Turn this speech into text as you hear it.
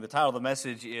The title of the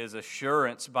message is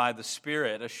Assurance by the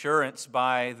Spirit. Assurance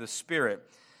by the Spirit.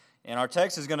 And our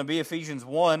text is going to be Ephesians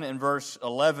 1 and verse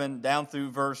 11 down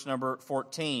through verse number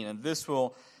 14. And this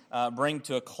will bring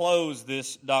to a close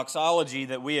this doxology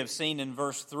that we have seen in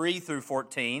verse 3 through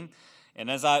 14.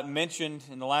 And as I mentioned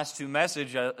in the last two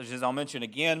messages, I'll mention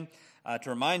again to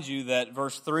remind you that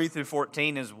verse 3 through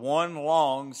 14 is one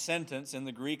long sentence in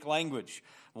the Greek language.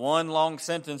 One long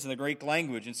sentence in the Greek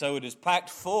language. And so it is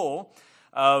packed full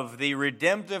of the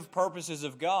redemptive purposes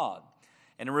of God.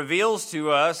 And it reveals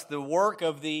to us the work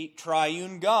of the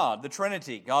triune God, the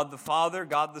Trinity, God the Father,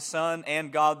 God the Son,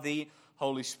 and God the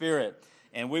Holy Spirit.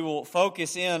 And we will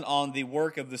focus in on the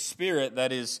work of the Spirit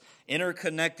that is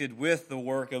interconnected with the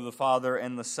work of the Father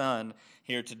and the Son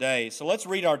here today. So let's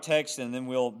read our text and then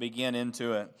we'll begin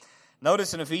into it.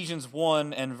 Notice in Ephesians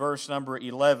 1 and verse number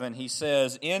 11, he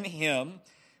says, "In Him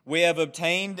we have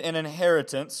obtained an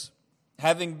inheritance,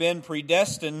 having been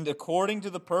predestined according to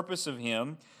the purpose of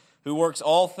Him who works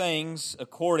all things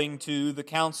according to the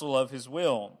counsel of His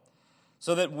will,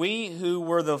 so that we who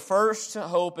were the first to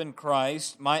hope in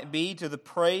Christ might be to the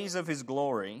praise of His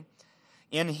glory.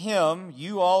 In Him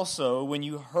you also, when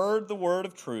you heard the word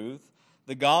of truth,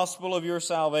 the gospel of your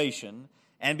salvation,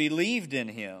 and believed in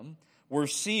Him, were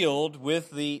sealed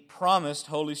with the promised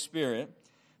Holy Spirit,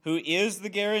 who is the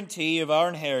guarantee of our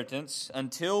inheritance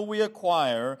until we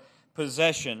acquire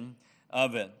possession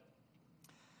of it."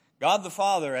 God the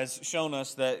Father has shown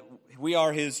us that we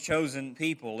are His chosen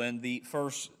people in the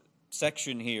first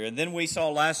section here. And then we saw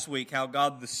last week how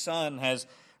God the Son has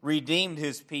redeemed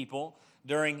His people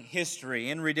during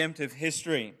history, in redemptive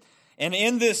history. And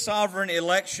in this sovereign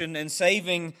election and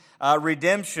saving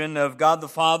redemption of God the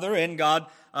Father and God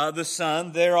the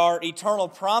Son, there are eternal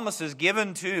promises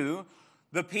given to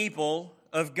the people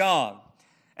of God.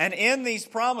 And in these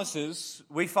promises,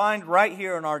 we find right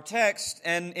here in our text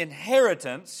an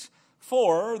inheritance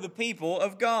for the people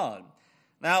of God.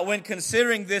 Now, when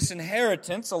considering this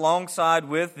inheritance alongside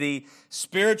with the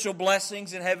spiritual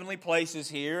blessings in heavenly places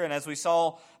here, and as we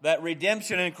saw that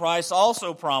redemption in Christ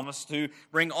also promised to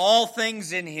bring all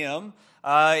things in Him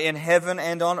in heaven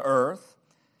and on earth,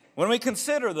 when we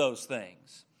consider those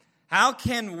things, how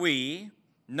can we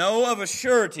know of a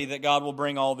surety that God will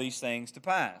bring all these things to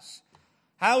pass?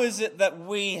 How is it that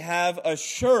we have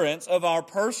assurance of our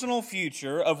personal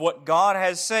future of what God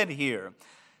has said here?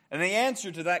 And the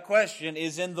answer to that question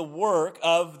is in the work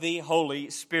of the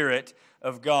Holy Spirit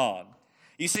of God.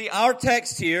 You see, our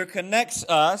text here connects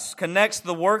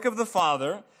the work of the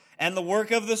Father and the work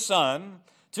of the Son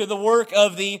to the work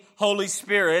of the Holy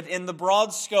Spirit in the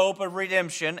broad scope of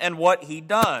redemption and what He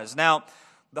does. Now,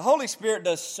 the Holy Spirit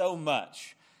does so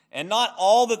much. And not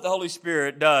all that the Holy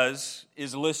Spirit does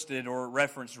is listed or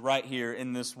referenced right here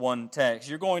in this one text.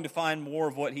 You're going to find more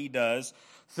of what He does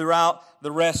throughout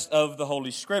the rest of the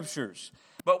Holy Scriptures.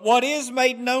 But what is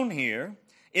made known here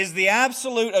is the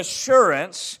absolute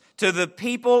assurance to the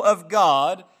people of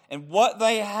God and what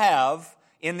they have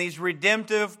in these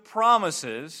redemptive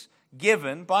promises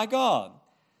given by God.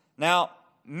 Now,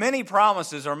 many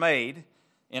promises are made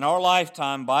in our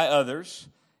lifetime by others,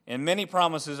 and many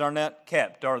promises are not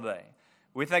kept, are they?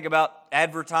 We think about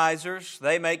advertisers.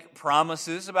 They make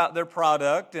promises about their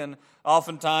product, and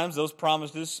oftentimes those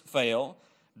promises fail.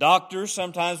 Doctors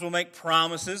sometimes will make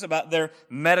promises about their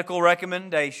medical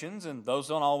recommendations, and those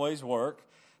don't always work.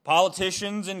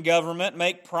 Politicians and government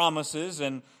make promises,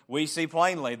 and we see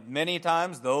plainly many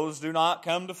times those do not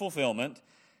come to fulfillment.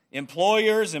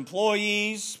 Employers,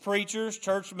 employees, preachers,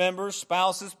 church members,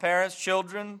 spouses, parents,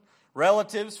 children,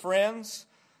 relatives, friends,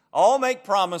 all make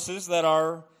promises that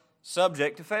are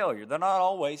subject to failure. They're not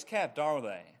always kept, are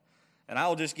they? And I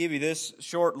will just give you this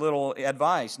short little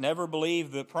advice. Never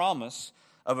believe the promise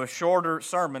of a shorter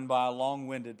sermon by a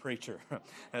long-winded preacher.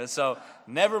 So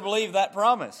never believe that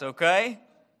promise, okay?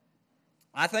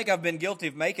 I think I've been guilty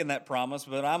of making that promise,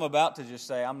 but I'm about to just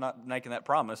say I'm not making that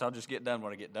promise. I'll just get done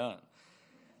when I get done.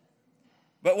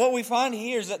 But what we find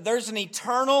here is that there's an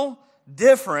eternal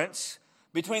difference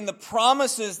between the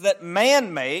promises that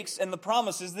man makes and the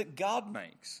promises that God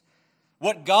makes.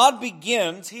 What God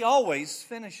begins, He always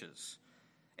finishes.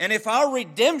 And if our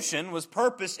redemption was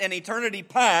purposed in eternity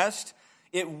past,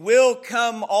 it will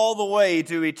come all the way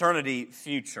to eternity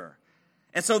future.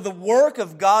 And so the work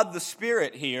of God the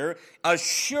Spirit here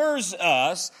assures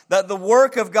us that the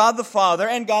work of God the Father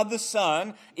and God the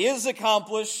Son is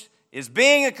accomplished, is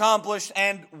being accomplished,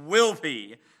 and will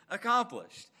be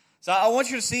accomplished. So I want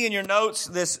you to see in your notes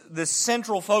this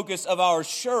central focus of our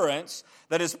assurance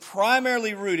that is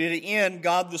primarily rooted in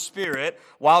God the Spirit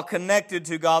while connected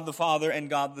to God the Father and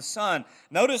God the Son.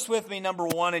 Notice with me, number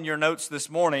one, in your notes this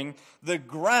morning, the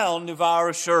ground of our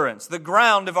assurance. The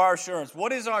ground of our assurance.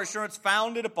 What is our assurance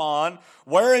founded upon?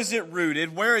 Where is it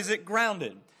rooted? Where is it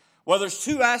grounded? Well, there's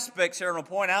two aspects here I'm going to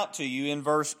point out to you in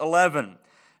verse 11.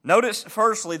 Notice,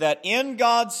 firstly, that in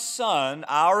God's Son,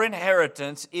 our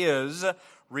inheritance is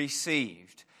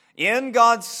received. In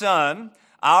God's Son,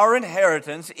 our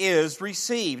inheritance is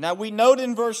received. Now, we note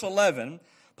in verse 11,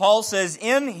 Paul says,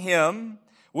 in Him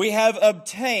we have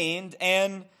obtained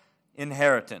an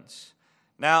inheritance.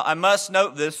 Now, I must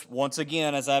note this once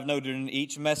again, as I've noted in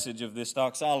each message of this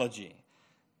doxology.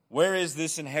 Where is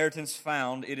this inheritance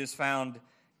found? It is found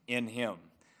in Him.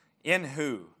 In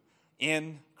who?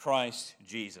 In Christ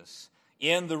Jesus.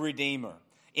 In the Redeemer.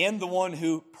 In the one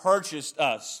who purchased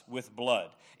us with blood.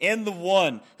 In the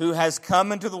one who has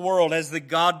come into the world as the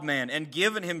God-man and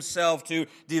given Himself to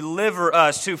deliver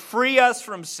us, to free us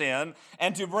from sin,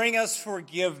 and to bring us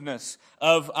forgiveness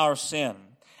of our sin.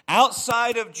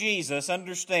 Outside of Jesus,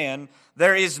 understand,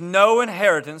 there is no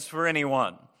inheritance for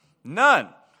anyone. None.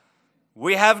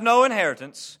 We have no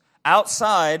inheritance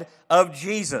outside of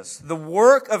Jesus. The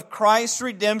work of Christ's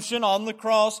redemption on the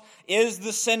cross is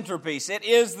the centerpiece. It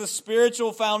is the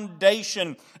spiritual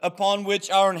foundation upon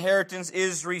which our inheritance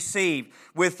is received.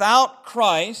 Without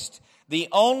Christ, the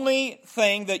only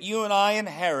thing that you and I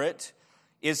inherit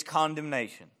is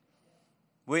condemnation.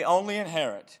 We only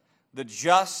inherit the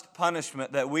just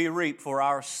punishment that we reap for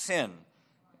our sin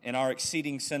and our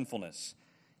exceeding sinfulness.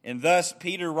 And thus,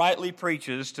 Peter rightly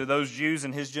preaches to those Jews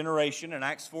in his generation in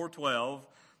Acts 4:12,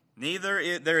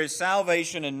 there is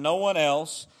salvation in no one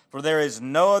else, for there is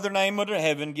no other name under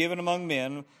heaven given among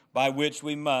men by which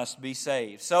we must be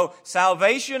saved. So,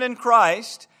 salvation in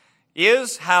Christ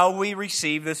is how we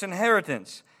receive this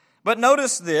inheritance. But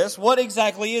notice this, what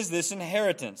exactly is this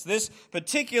inheritance? This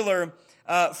particular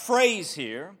phrase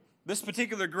here, this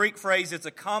particular Greek phrase, it's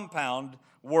a compound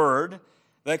word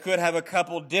that could have a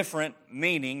couple different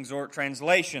meanings or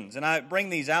translations. And I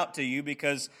bring these out to you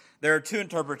because there are two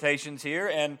interpretations here,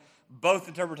 and both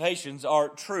interpretations are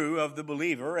true of the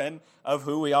believer and of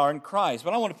who we are in Christ.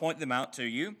 But I want to point them out to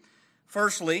you.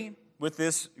 Firstly, with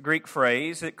this Greek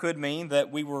phrase, it could mean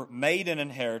that we were made an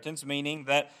inheritance, meaning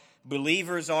that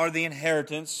believers are the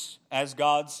inheritance as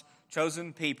God's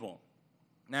chosen people.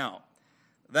 Now,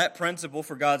 that principle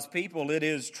for God's people, it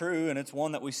is true, and it's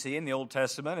one that we see in the Old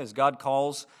Testament as God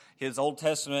calls His Old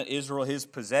Testament Israel His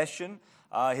possession,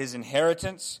 His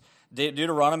inheritance.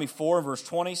 Deuteronomy 4 verse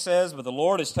 20 says, "But the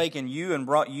Lord has taken you and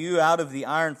brought you out of the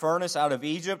iron furnace, out of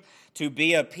Egypt, to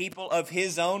be a people of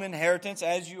His own inheritance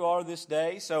as you are this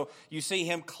day." So you see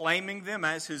Him claiming them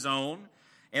as His own.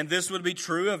 And this would be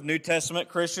true of New Testament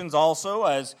Christians also,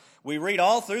 as we read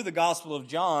all through the Gospel of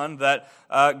John that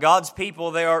God's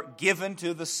people, they are given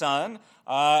to the Son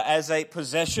as a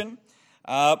possession.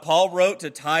 Paul wrote to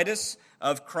Titus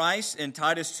of Christ in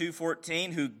Titus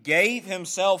 2:14, who gave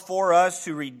Himself for us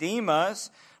to redeem us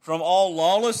from all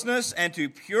lawlessness and to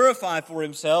purify for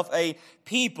Himself a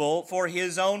people for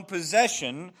His own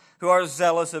possession who are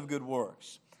zealous of good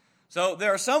works. So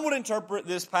there are some would interpret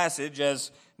this passage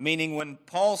as meaning when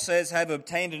Paul says have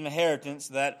obtained an inheritance,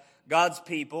 that God's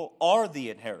people are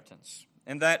the inheritance.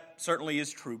 And that certainly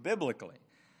is true biblically.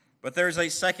 But there's a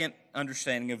second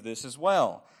understanding of this as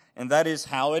well. And that is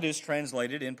how it is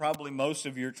translated in probably most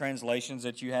of your translations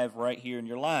that you have right here in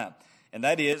your lap. And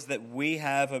that is that we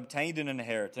have obtained an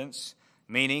inheritance,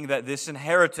 meaning that this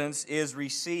inheritance is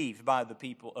received by the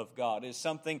people of God. It is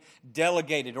something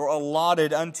delegated or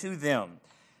allotted unto them.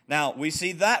 Now, we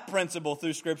see that principle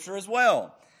through Scripture as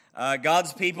well.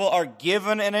 God's people are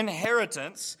given an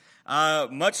inheritance,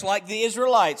 much like the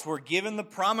Israelites were given the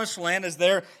promised land as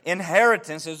their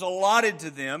inheritance is allotted to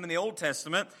them in the Old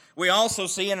Testament. We also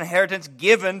see an inheritance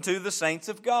given to the saints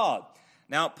of God.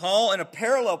 Now, Paul, in a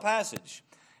parallel passage,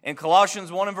 in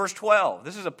Colossians 1 and verse 12,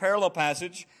 this is a parallel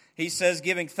passage. He says,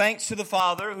 giving thanks to the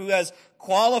Father who has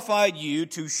qualified you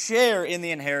to share in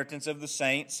the inheritance of the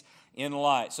saints in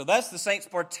light. So that's the saints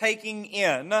partaking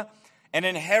in an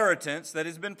inheritance that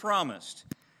has been promised.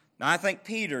 Now, I think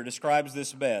Peter describes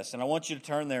this best, and I want you to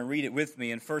turn there and read it with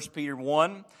me in 1 Peter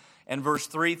 1 and verse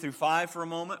 3 through 5 for a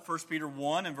moment. 1 Peter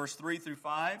 1 and verse 3 through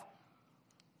 5.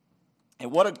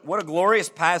 And what a glorious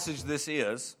passage this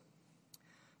is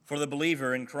for the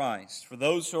believer in Christ, for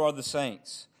those who are the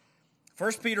saints.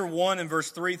 1 Peter 1 and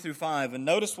verse 3 through 5, and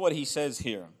notice what he says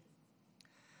here.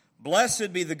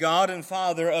 Blessed be the God and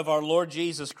Father of our Lord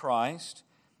Jesus Christ.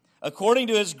 According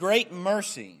to His great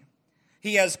mercy,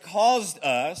 He has caused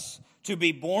us to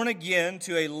be born again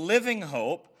to a living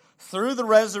hope through the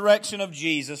resurrection of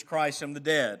Jesus Christ from the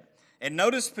dead. And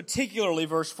notice particularly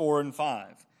verse 4 and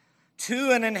 5.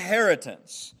 To an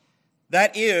inheritance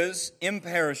that is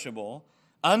imperishable,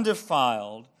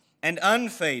 undefiled, and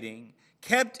unfading,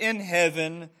 kept in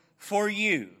heaven for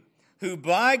you, who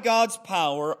by God's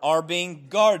power are being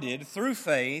guarded through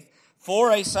faith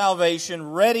for a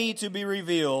salvation ready to be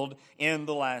revealed in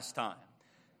the last time.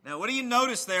 Now, what do you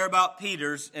notice there about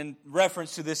Peter's in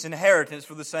reference to this inheritance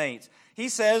for the saints? He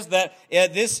says that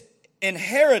this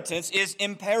inheritance is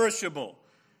imperishable.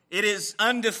 It is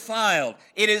undefiled.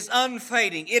 It is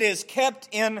unfading. It is kept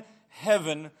in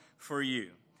heaven for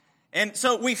you. And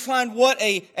so we find what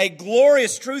a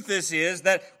glorious truth this is,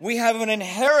 that we have an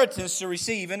inheritance to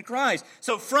receive in Christ.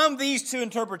 So from these two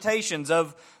interpretations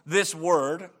of this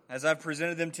word, as I've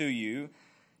presented them to you,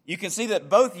 you can see that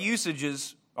both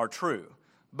usages are true.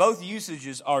 Both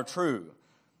usages are true.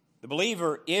 The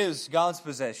believer is God's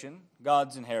possession,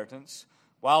 God's inheritance,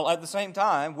 while at the same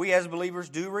time, we as believers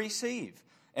do receive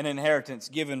an inheritance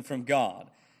given from God.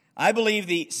 I believe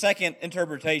the second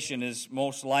interpretation is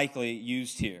most likely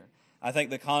used here. I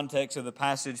think the context of the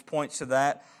passage points to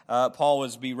that. Paul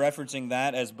was referencing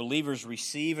that as believers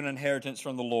receive an inheritance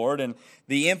from the Lord, and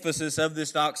the emphasis of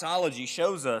this doxology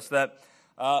shows us that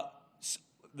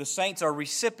the saints are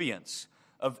recipients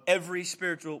of every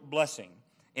spiritual blessing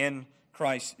in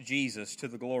Christ Jesus to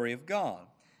the glory of God.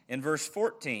 In verse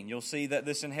 14, you'll see that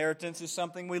this inheritance is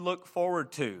something we look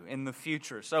forward to in the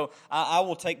future. So I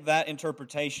will take that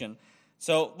interpretation.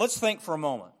 So let's think for a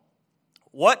moment.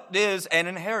 What is an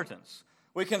inheritance?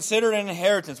 We consider an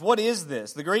inheritance. What is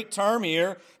this? The Greek term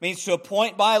here means to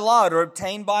appoint by lot or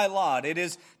obtain by lot. It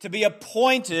is to be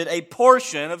appointed a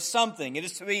portion of something. It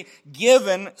is to be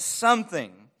given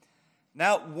something.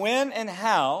 Now, when and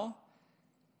how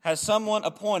has someone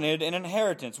appointed an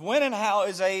inheritance? When and how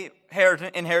is a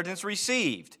inheritance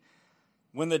received?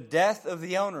 When the death of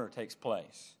the owner takes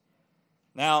place.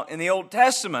 Now, in the Old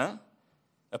Testament,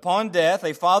 upon death,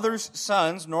 a father's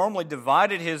sons normally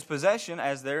divided his possession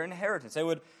as their inheritance. They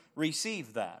would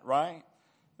receive that, right?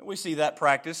 We see that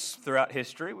practice throughout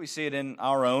history. We see it in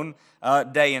our own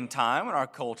day and time, in our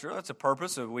culture. That's the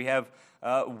purpose of, we have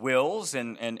wills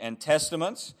and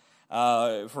testaments.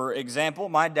 For example,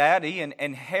 my dad, he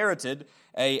inherited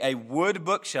a wood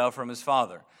bookshelf from his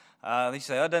father. He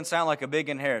said, that doesn't sound like a big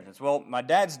inheritance. Well, my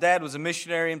dad's dad was a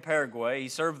missionary in Paraguay. He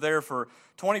served there for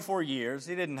 24 years.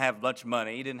 He didn't have much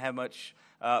money. He didn't have much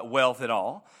wealth at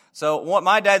all. So what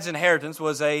my dad's inheritance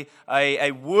was a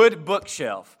wood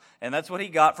bookshelf, and that's what he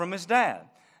got from his dad.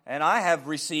 And I have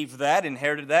received that,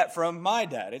 inherited that from my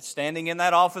dad. It's standing in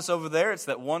that office over there. It's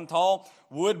that one tall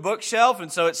wood bookshelf,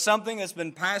 and so it's something that's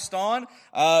been passed on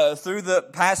through the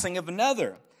passing of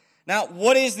another. Now,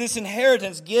 what is this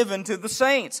inheritance given to the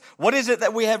saints? What is it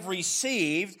that we have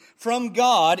received from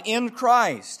God in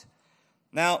Christ?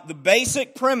 Now, the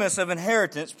basic premise of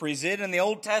inheritance presented in the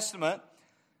Old Testament,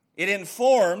 it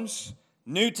informs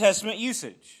New Testament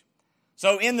usage.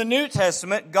 So in the New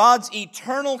Testament, God's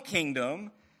eternal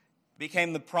kingdom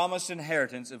became the promised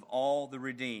inheritance of all the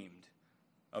redeemed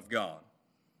of God.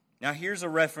 Now, here's a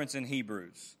reference in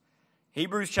Hebrews.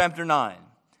 Hebrews chapter 9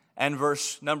 and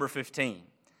verse number 15.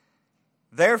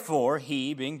 Therefore,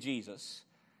 he, being Jesus,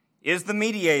 is the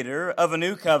mediator of a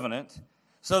new covenant,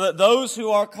 so that those who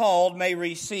are called may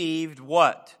receive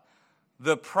what?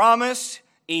 The promised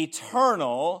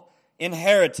eternal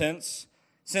inheritance,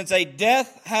 since a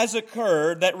death has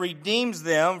occurred that redeems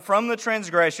them from the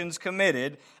transgressions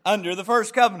committed under the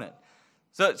first covenant.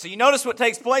 So you notice what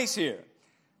takes place here.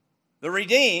 The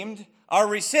redeemed are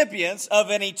recipients of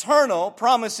an eternal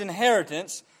promised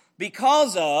inheritance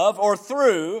because of or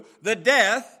through the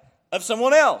death of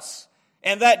someone else.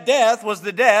 And that death was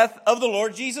the death of the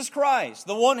Lord Jesus Christ,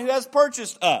 the one who has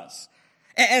purchased us.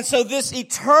 And so this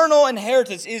eternal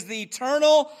inheritance is the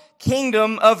eternal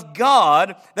kingdom of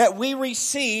God that we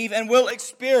receive and will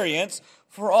experience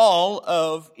for all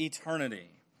of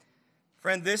eternity.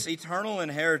 Friend, this eternal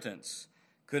inheritance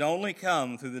could only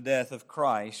come through the death of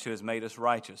Christ, who has made us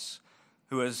righteous,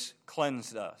 who has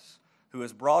cleansed us, who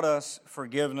has brought us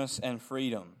forgiveness and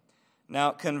freedom.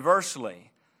 Now,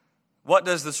 conversely, what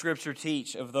does the Scripture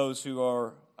teach of those who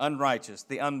are unrighteous,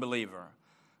 the unbeliever?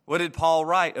 What did Paul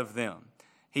write of them?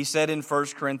 He said in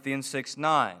 1 Corinthians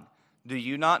 6:9, do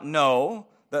you not know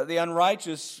that the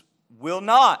unrighteous will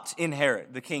not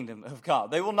inherit the kingdom of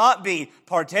God? They will not be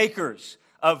partakers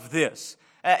of this.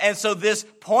 And so this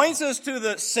points us to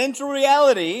the central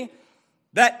reality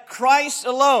that Christ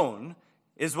alone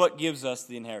is what gives us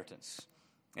the inheritance.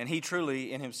 And He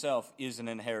truly in Himself is an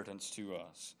inheritance to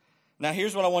us. Now,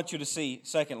 here's what I want you to see,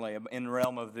 secondly, in the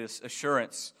realm of this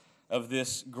assurance, of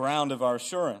this ground of our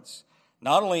assurance.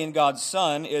 Not only in God's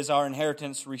Son is our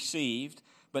inheritance received,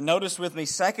 but notice with me,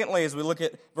 secondly, as we look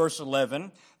at verse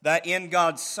 11, that in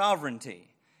God's sovereignty,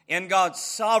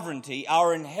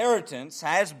 our inheritance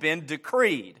has been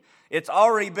decreed. It's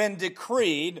already been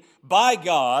decreed by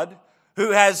God,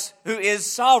 who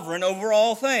is sovereign over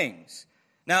all things.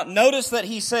 Now, notice that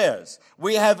he says,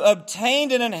 we have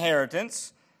obtained an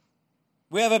inheritance.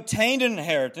 We have obtained an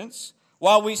inheritance,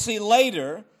 while we see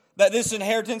later that this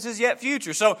inheritance is yet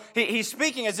future. So he's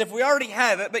speaking as if we already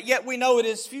have it, but yet we know it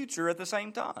is future at the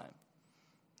same time.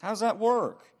 How does that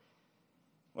work?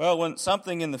 Well, when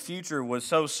something in the future was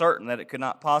so certain that it could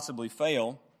not possibly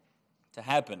fail to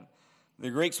happen, the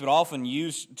Greeks would often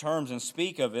use terms and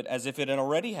speak of it as if it had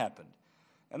already happened.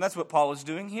 And that's what Paul is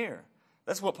doing here.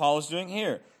 This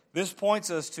points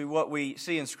us to what we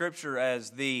see in Scripture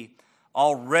as the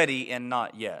already and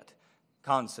not yet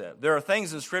concept. There are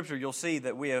things in Scripture you'll see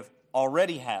that we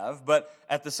already have, but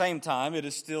at the same time it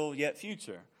is still yet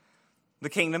future. The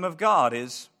kingdom of God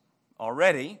is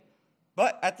already,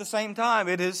 but at the same time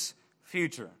it is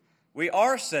future. We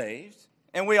are saved,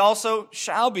 and we also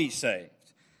shall be saved.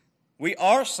 We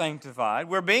are sanctified,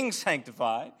 we're being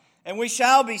sanctified, and we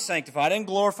shall be sanctified and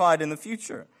glorified in the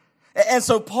future. And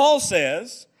so Paul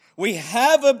says, we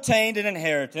have obtained an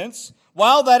inheritance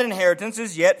while that inheritance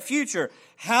is yet future.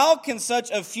 How can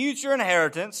such a future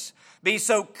inheritance be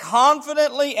so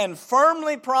confidently and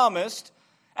firmly promised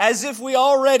as if we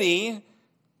already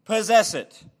possess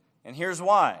it? And here's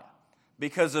why.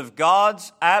 Because of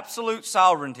God's absolute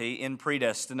sovereignty in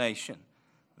predestination.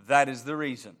 That is the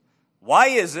reason. Why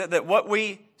is it that what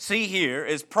we see here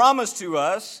is promised to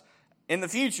us in the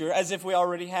future as if we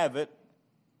already have it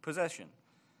possession?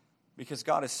 Because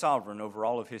God is sovereign over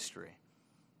all of history.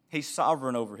 He's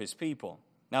sovereign over His people.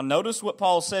 Now notice what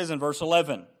Paul says in verse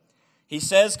 11. He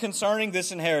says concerning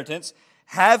this inheritance,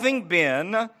 having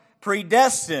been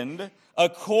predestined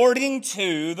according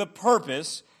to the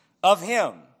purpose of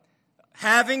Him.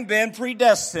 Having been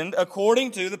predestined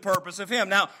according to the purpose of Him.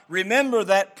 Now, remember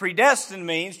that predestined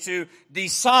means to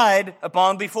decide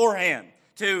upon beforehand,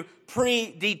 to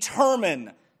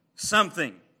predetermine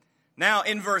something. Now,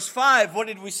 in verse 5, what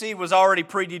did we see was already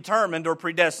predetermined or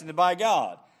predestined by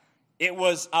God? It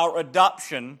was our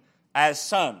adoption as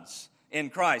sons in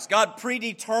Christ. God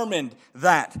predetermined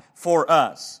that for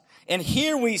us. And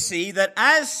here we see that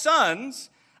as sons,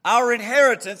 our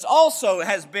inheritance also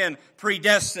has been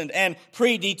predestined and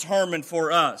predetermined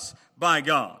for us by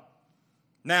God.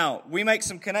 Now, we make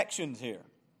some connections here.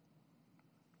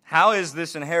 How is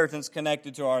this inheritance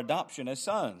connected to our adoption as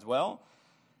sons? Well,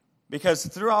 because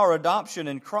through our adoption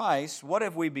in Christ, what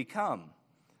have we become?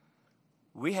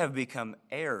 We have become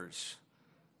heirs.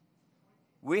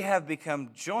 We have become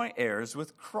joint heirs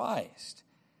with Christ.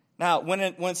 Now,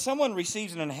 when someone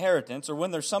receives an inheritance, or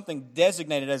when there's something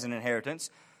designated as an inheritance,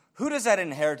 who does that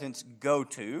inheritance go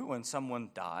to when someone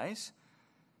dies?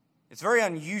 It's very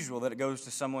unusual that it goes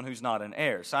to someone who's not an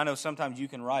heir. So I know sometimes you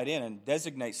can write in and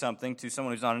designate something to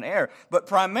someone who's not an heir. But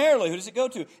primarily, who does it go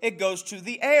to? It goes to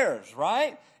the heirs,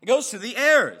 right? It goes to the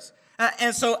heirs.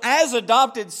 And so as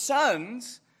adopted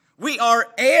sons, we are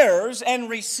heirs and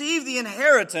receive the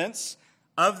inheritance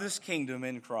of this kingdom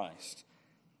in Christ.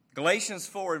 Galatians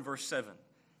 4 and verse 7.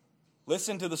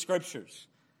 Listen to the Scriptures.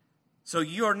 So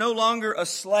you are no longer a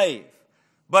slave,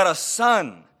 but a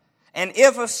son. And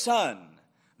if a son,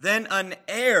 then an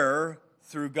heir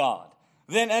through God.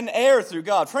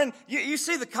 Friend, you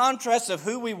see the contrast of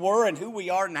who we were and who we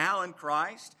are now in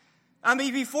Christ? I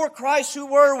mean, before Christ, who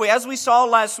were we? As we saw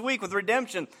last week with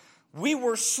redemption, we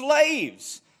were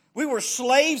slaves. We were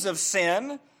slaves of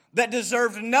sin that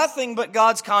deserved nothing but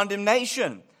God's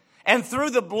condemnation. And through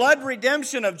the blood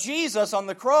redemption of Jesus on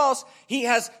the cross, He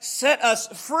has set us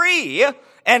free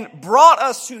and brought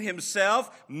us to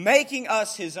Himself, making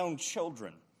us His own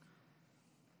children.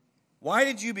 Why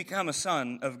did you become a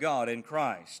son of God in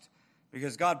Christ?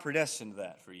 Because God predestined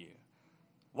that for you.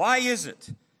 Why is it?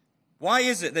 Why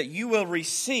is it that you will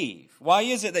receive? Why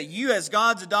is it that you, as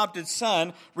God's adopted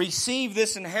son, receive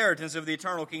this inheritance of the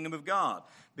eternal kingdom of God?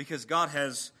 Because God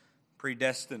has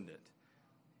predestined it.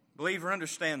 Believer,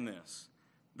 understand this.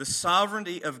 The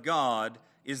sovereignty of God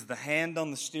is the hand on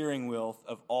the steering wheel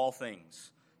of all things.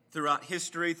 Throughout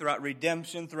history, throughout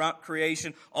redemption, throughout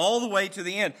creation, all the way to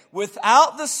the end.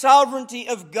 Without the sovereignty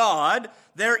of God,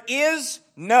 there is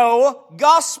no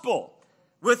gospel.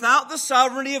 Without the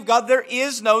sovereignty of God, there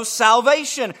is no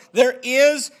salvation. There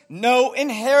is no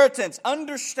inheritance.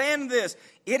 Understand this.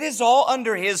 It is all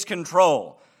under His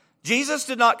control. Jesus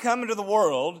did not come into the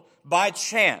world by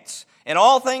chance. And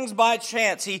all things by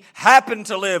chance. He happened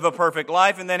to live a perfect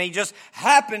life, and then he just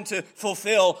happened to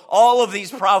fulfill all of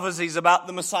these prophecies about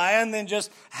the Messiah, and then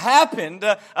just happened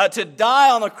to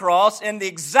die on the cross in the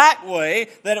exact way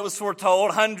that it was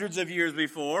foretold hundreds of years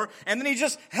before, and then he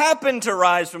just happened to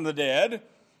rise from the dead.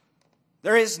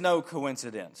 There is no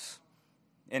coincidence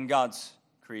in God's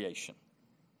creation.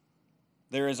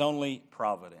 There is only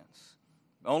providence,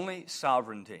 only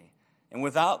sovereignty. And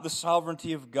without the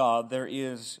sovereignty of God, there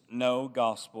is no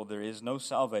gospel, there is no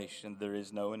salvation, there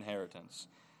is no inheritance.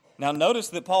 Now notice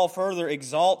that Paul further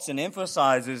exalts and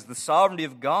emphasizes the sovereignty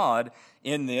of God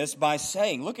in this by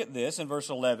saying, look at this in verse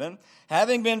 11,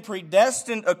 having been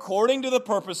predestined according to the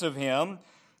purpose of Him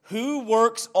who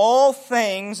works all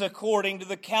things according to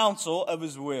the counsel of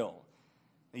His will.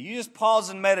 Now you just pause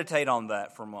and meditate on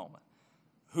that for a moment.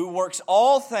 Who works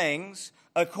all things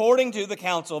according to the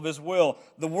counsel of His will.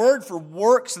 The word for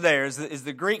works there is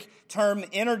the Greek term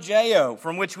energeo,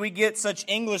 from which we get such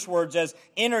English words as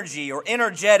energy or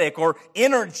energetic or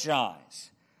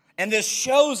energize. And this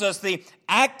shows us the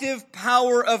active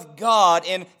power of God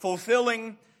in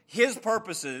fulfilling His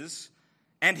purposes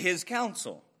and His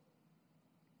counsel.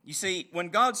 You see, when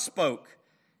God spoke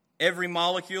every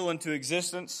molecule into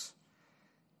existence,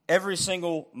 every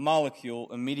single molecule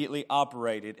immediately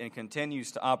operated and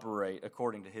continues to operate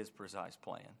according to His precise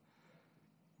plan.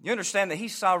 You understand that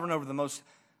He's sovereign over the most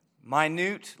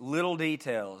minute little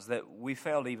details that we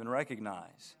fail to even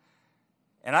recognize.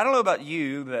 And I don't know about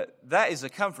you, but that is a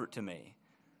comfort to me,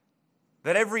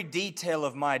 that every detail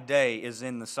of my day is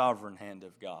in the sovereign hand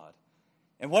of God.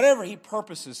 And whatever He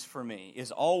purposes for me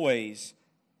is always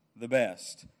the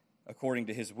best according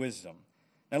to His wisdom.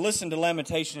 Now listen to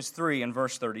Lamentations 3 and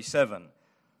verse 37.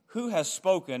 Who has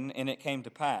spoken and it came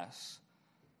to pass,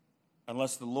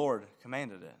 unless the Lord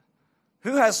commanded it?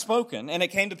 Who has spoken and it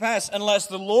came to pass, unless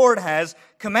the Lord has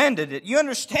commanded it? You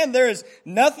understand there is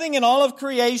nothing in all of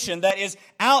creation that is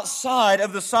outside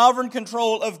of the sovereign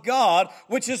control of God,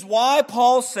 which is why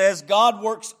Paul says God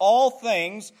works all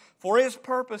things for His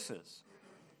purposes.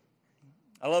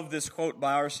 I love this quote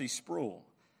by R.C. Sproul.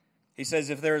 He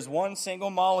says, if there is one single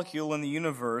molecule in the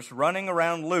universe running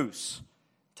around loose,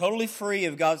 totally free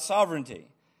of God's sovereignty,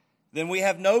 then we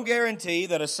have no guarantee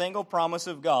that a single promise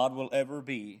of God will ever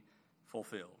be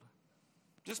fulfilled.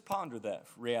 Just ponder that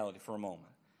reality for a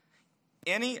moment.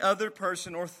 Any other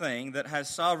person or thing that has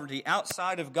sovereignty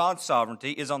outside of God's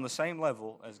sovereignty is on the same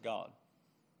level as God,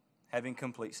 having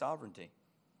complete sovereignty.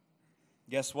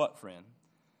 Guess what, friend?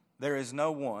 There is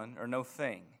no one or no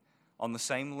thing on the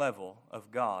same level of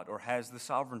God or has the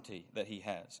sovereignty that He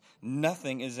has.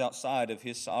 Nothing is outside of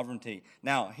His sovereignty.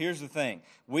 Now, here's the thing.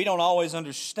 We don't always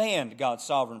understand God's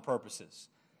sovereign purposes,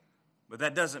 but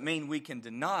that doesn't mean we can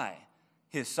deny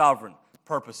His sovereign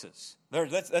purposes.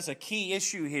 That's a key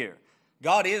issue here.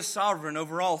 God is sovereign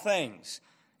over all things,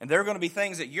 and there are going to be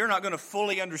things that you're not going to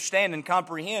fully understand and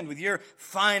comprehend with your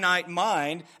finite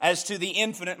mind as to the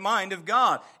infinite mind of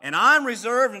God. And I'm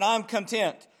reserved and I'm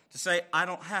content to say, I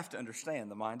don't have to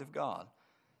understand the mind of God,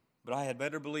 but I had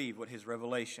better believe what His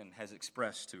revelation has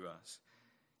expressed to us.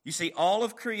 You see, all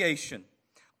of creation,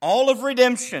 all of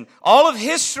redemption, all of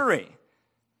history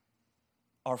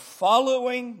are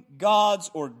following God's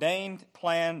ordained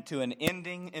plan to an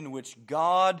ending in which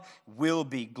God will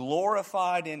be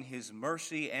glorified in His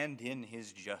mercy and in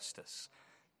His justice.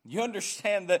 You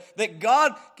understand that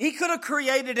God, He could have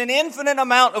created an infinite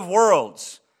amount of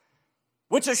worlds,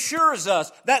 which assures us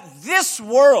that this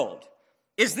world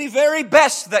is the very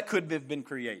best that could have been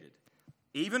created,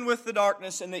 even with the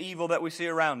darkness and the evil that we see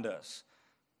around us.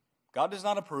 God does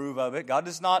not approve of it. God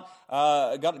is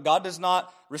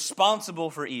not responsible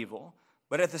for evil.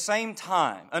 But at the same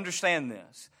time, understand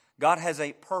this, God has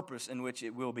a purpose in which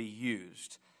it will be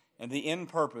used, and the end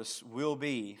purpose will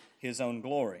be His own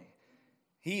glory.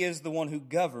 He is the one who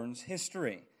governs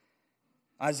history.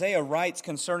 Isaiah writes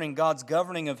concerning God's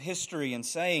governing of history and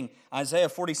saying, Isaiah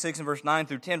 46 and verse 9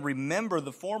 through 10, remember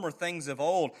the former things of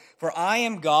old, for I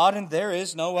am God and there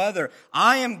is no other.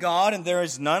 I am God and there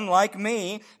is none like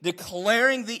me,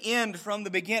 declaring the end from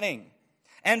the beginning.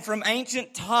 And from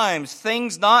ancient times,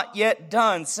 things not yet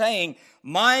done, saying,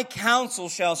 my counsel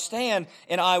shall stand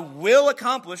and I will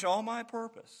accomplish all my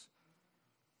purpose.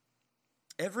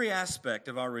 Every aspect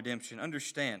of our redemption,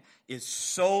 understand, is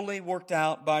solely worked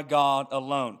out by God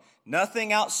alone.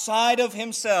 Nothing outside of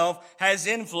Himself has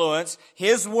influenced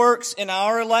His works in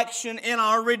our election, in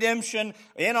our redemption,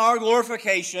 in our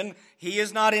glorification. He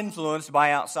is not influenced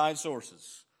by outside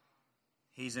sources.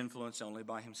 He's influenced only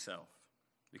by Himself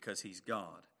because He's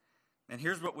God. And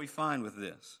here's what we find with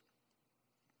this.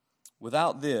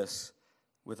 Without this,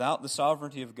 without the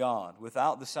sovereignty of God,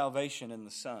 without the salvation in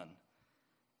the Son,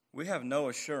 we have no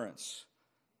assurance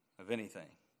of anything.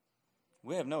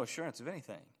 We have no assurance of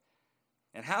anything.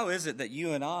 And how is it that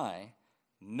you and I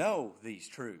know these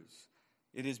truths?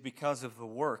 It is because of the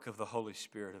work of the Holy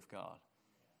Spirit of God.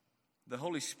 The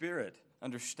Holy Spirit,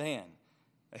 understand,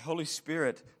 the Holy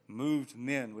Spirit moved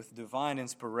men with divine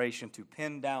inspiration to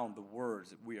pen down the words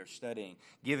that we are studying,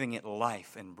 giving it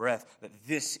life and breath, that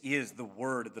this is the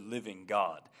word of the living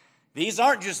God. These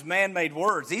aren't just man-made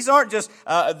words. These aren't just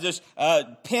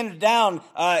pinned down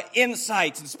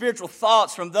insights and spiritual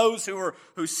thoughts from those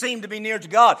who seem to be near to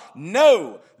God.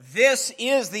 No, this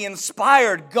is the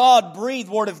inspired, God-breathed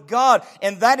Word of God,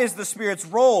 and that is the Spirit's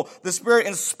role. The Spirit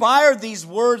inspired these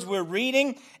words we're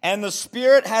reading, and the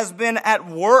Spirit has been at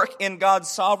work in God's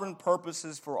sovereign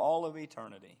purposes for all of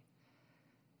eternity.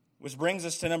 Which brings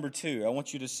us to number 2. I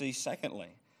want you to see, secondly,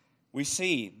 we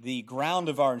see the ground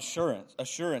of our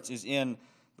assurance is in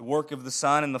the work of the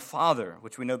Son and the Father,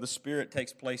 which we know the Spirit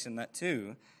takes place in that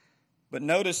too. But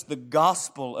notice the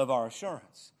gospel of our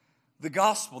assurance. The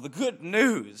gospel, the good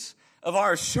news of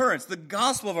our assurance, the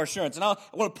gospel of our assurance. And I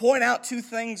want to point out 2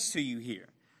 things to you here.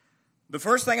 The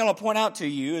first thing I want to point out to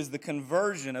you is the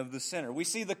conversion of the sinner. We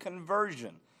see the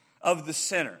conversion of the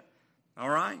sinner. All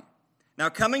right? Now,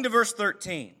 coming to verse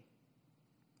 13,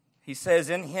 he says,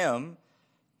 in him,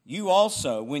 you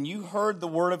also, when you heard the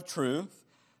word of truth,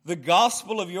 the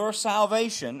gospel of your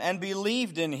salvation, and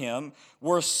believed in him,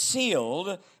 were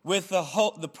sealed with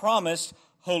the promised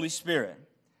Holy Spirit.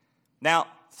 Now,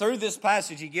 through this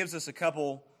passage, he gives us a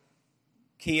couple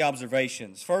key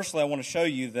observations. Firstly, I want to show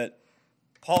you that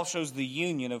Paul shows the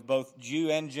union of both Jew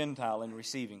and Gentile in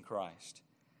receiving Christ.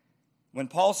 When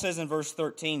Paul says in verse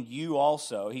 13, you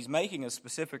also, he's making a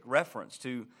specific reference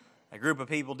to a group of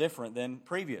people different than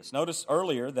previous. Notice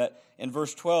earlier that in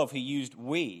verse 12 he used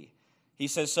we. He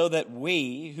says, so that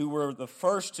we, who were the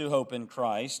first to hope in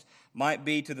Christ, might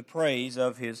be to the praise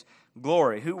of his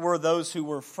glory. Who were those who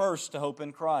were first to hope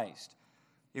in Christ?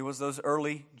 It was those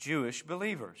early Jewish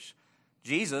believers.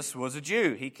 Jesus was a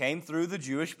Jew. He came through the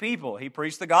Jewish people. He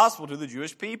preached the gospel to the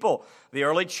Jewish people. The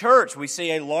early church, we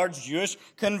see a large Jewish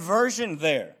conversion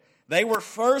there. They were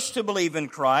first to believe in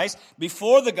Christ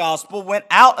before the gospel went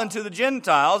out unto the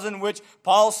Gentiles, in which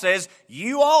Paul says,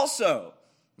 you also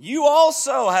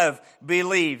have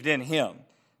believed in him.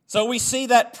 So we see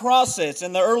that process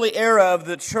in the early era of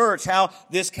the church, how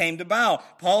this came to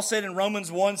about. Paul said in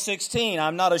Romans 1:16,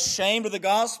 I'm not ashamed of the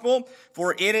gospel,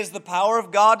 for it is the power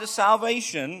of God to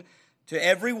salvation to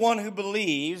everyone who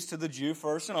believes, to the Jew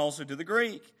first and also to the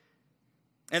Greek.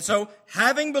 And so,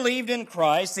 having believed in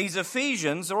Christ, these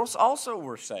Ephesians also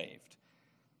were saved,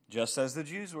 just as the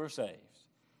Jews were saved.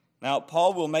 Now,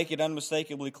 Paul will make it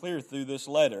unmistakably clear through this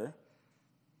letter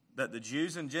that the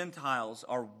Jews and Gentiles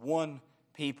are one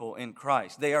people in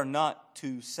Christ. They are not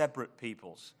 2 separate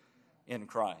peoples in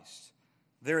Christ.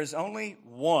 There is only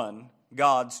one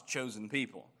God's chosen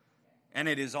people, and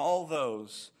it is all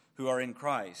those who are in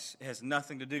Christ. It has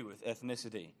nothing to do with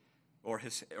ethnicity or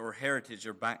heritage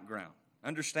or background.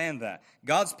 Understand that.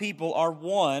 God's people are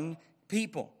one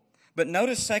people. But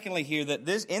notice secondly here that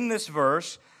in this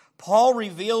verse, Paul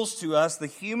reveals to us the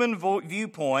human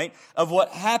viewpoint of what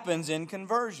happens in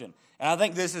conversion. And I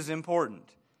think this is important.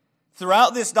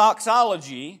 Throughout this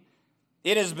doxology,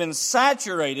 it has been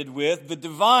saturated with the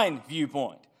divine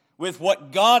viewpoint, with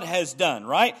what God has done,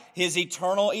 right? His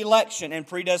eternal election and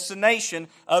predestination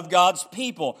of God's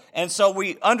people. And so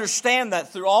we understand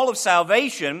that through all of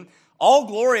salvation, all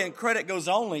glory and credit goes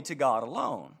only to God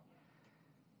alone.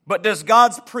 But does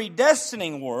God's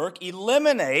predestining work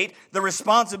eliminate the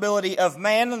responsibility of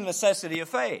man and the necessity of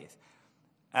faith?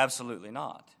 Absolutely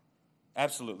not.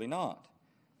 Absolutely not.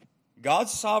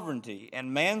 God's sovereignty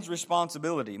and man's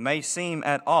responsibility may seem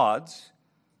at odds,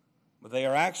 but they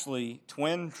are actually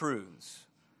twin truths,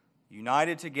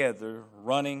 united together,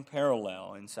 running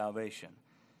parallel in salvation.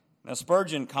 Now,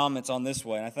 Spurgeon comments on this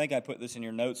way, and I think I put this in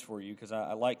your notes for you because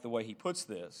I like the way he puts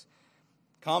this.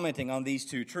 Commenting on these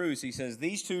 2 truths, he says,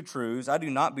 these 2 truths, I do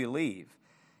not believe,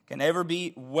 can ever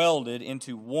be welded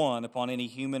into one upon any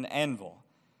human anvil,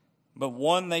 but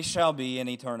one they shall be in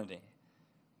eternity.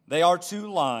 They are 2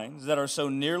 lines that are so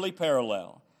nearly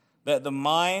parallel that the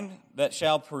mind that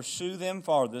shall pursue them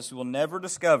farthest will never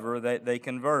discover that they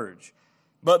converge.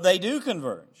 But they do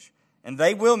converge. And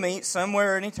they will meet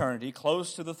somewhere in eternity,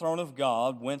 close to the throne of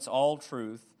God, whence all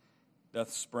truth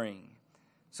doth spring.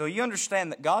 So you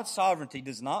understand that God's sovereignty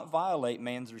does not violate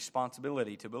man's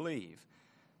responsibility to believe,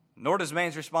 nor does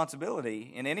man's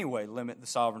responsibility in any way limit the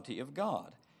sovereignty of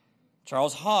God.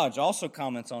 Charles Hodge also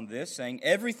comments on this, saying,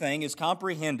 everything is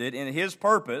comprehended in his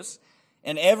purpose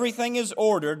and everything is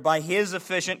ordered by His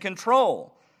efficient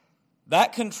control.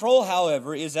 That control,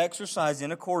 however, is exercised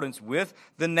in accordance with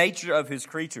the nature of His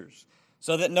creatures,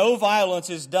 so that no violence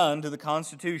is done to the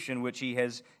constitution which He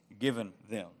has given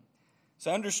them.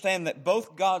 So understand that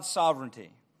both God's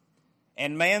sovereignty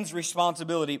and man's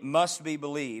responsibility must be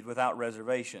believed without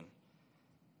reservation,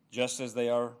 just as they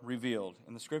are revealed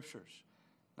in the Scriptures.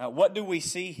 Now, what do we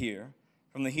see here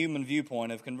from the human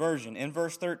viewpoint of conversion? In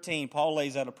verse 13, Paul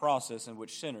lays out a process in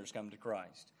which sinners come to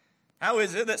Christ. How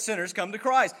is it that sinners come to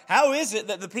Christ? How is it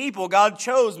that the people God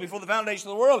chose before the foundation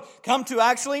of the world come to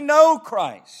actually know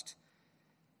Christ?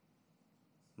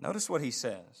 Notice what he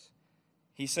says.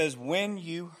 He says, when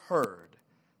you heard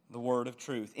the word of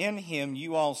truth. In Him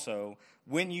you also,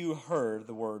 when you heard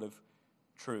the word of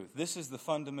truth. This is the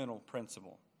fundamental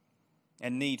principle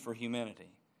and need for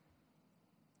humanity.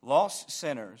 Lost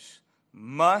sinners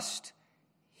must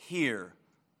hear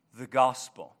the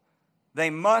gospel. They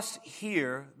must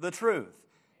hear the truth.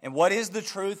 And what is the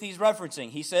truth he's referencing?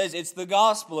 He says it's the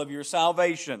gospel of your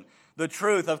salvation. The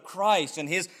truth of Christ and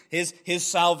His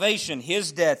salvation,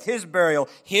 His death, His burial,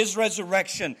 His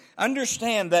resurrection.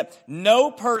 Understand that no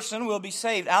person will be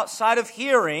saved outside of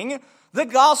hearing the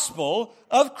gospel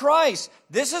of Christ.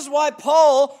 This is why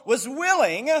Paul was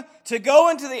willing to go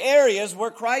into the areas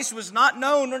where Christ was not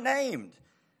known or named.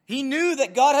 He knew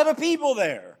that God had a people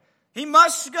there. He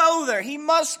must go there. He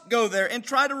must go there and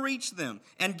try to reach them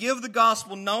and give the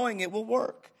gospel knowing it will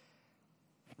work.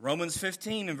 Romans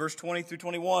 15 in verse 20 through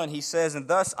 21, he says, and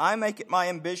thus I make it my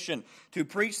ambition to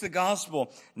preach the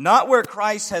gospel, not where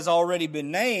Christ has already been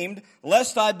named,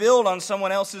 lest I build on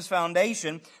someone else's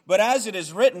foundation, but as it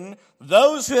is written,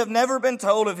 those who have never been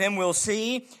told of Him will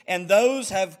see, and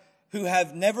those who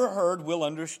have never heard will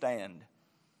understand.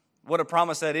 What a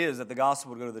promise that is, that the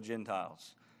gospel would go to the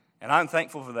Gentiles. And I'm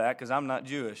thankful for that because I'm not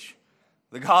Jewish.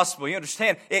 The gospel, you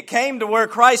understand, it came to where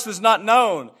Christ was not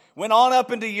known. Went on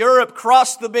up into Europe,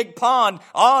 crossed the big pond,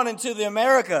 on into the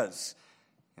Americas.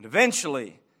 And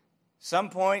eventually, some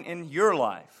point in your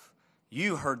life,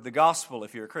 you heard the gospel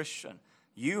if you're a Christian.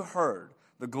 You heard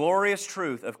the glorious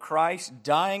truth of Christ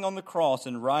dying on the cross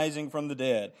and rising from the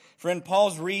dead. Friend,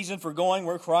 Paul's reason for going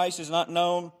where Christ is not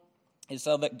known is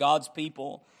so that God's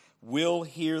people will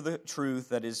hear the truth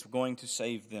that is going to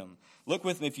save them. Look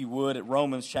with me, if you would, at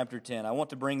Romans chapter 10. I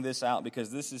want to bring this out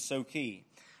because this is so key.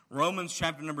 Romans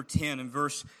chapter number 10 and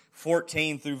verse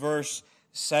 14 through verse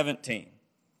 17.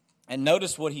 And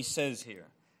notice what he says here.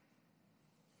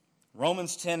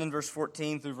 Romans 10 and verse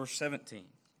 14 through verse 17.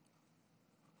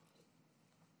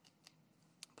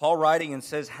 Paul writing and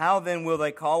says, how then will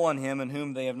they call on Him in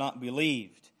whom they have not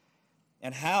believed?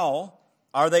 And how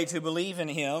are they to believe in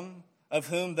Him of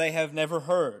whom they have never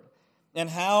heard? And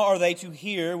how are they to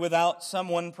hear without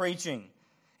someone preaching?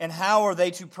 And how are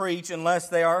they to preach unless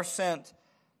they are sent?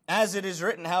 As it is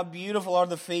written, how beautiful are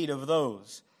the feet of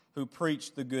those who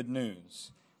preach the good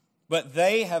news. But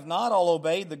they have not all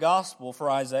obeyed the gospel, for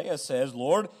Isaiah says,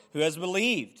 Lord, who has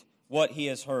believed what he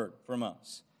has heard from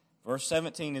us? Verse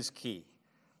 17 is key.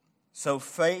 So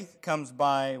faith comes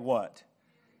by what?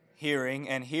 Hearing,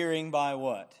 and hearing by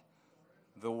what?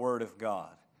 The Word of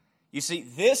God. You see,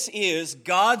 this is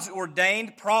God's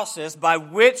ordained process by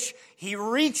which He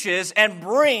reaches and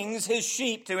brings His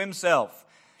sheep to Himself.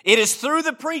 It is through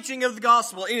the preaching of the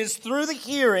gospel. It is through the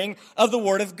hearing of the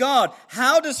Word of God.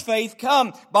 How does faith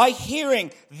come? By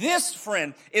hearing. This,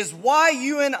 friend, is why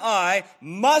you and I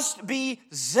must be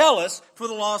zealous for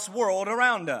the lost world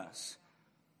around us.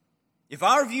 If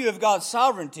our view of God's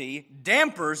sovereignty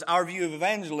dampers our view of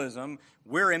evangelism,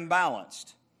 we're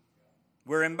imbalanced.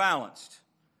 We're imbalanced.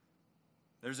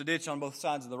 There's a ditch on both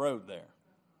sides of the road there.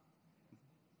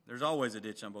 There's always a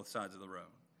ditch on both sides of the road.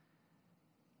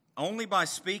 Only by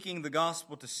speaking the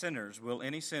gospel to sinners will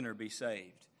any sinner be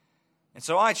saved. And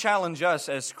so I challenge us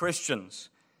as Christians,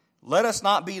 let us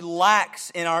not be lax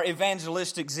in our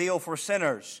evangelistic zeal for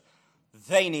sinners.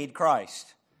 They need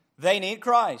Christ. They need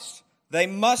Christ. They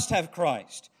must have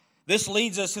Christ. This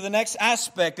leads us to the next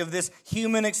aspect of this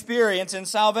human experience in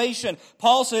salvation.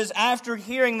 Paul says, after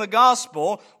hearing the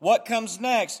gospel, what comes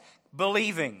next?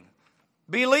 Believing.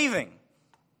 Believing.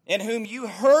 In whom you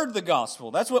heard the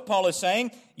gospel. That's what Paul is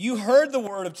saying. You heard the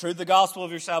word of truth, the gospel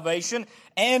of your salvation,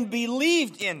 and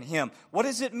believed in Him. What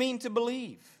does it mean to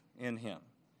believe in Him?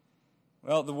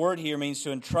 Well, the word here means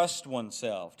to entrust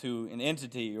oneself to an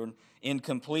entity or in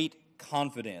complete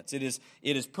confidence. It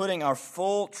is putting our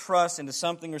full trust into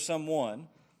something or someone.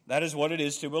 That is what it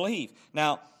is to believe.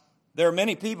 Now, there are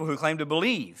many people who claim to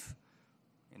believe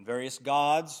in various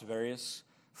gods, various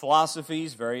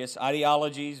philosophies, various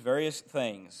ideologies, various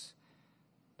things.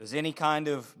 Does any kind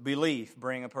of belief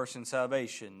bring a person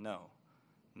salvation? No,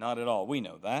 not at all. We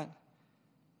know that.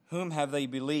 Whom have they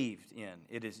believed in?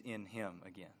 It is in Him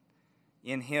again.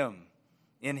 In Him,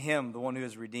 the one who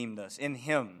has redeemed us. In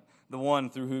Him, the one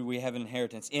through whom we have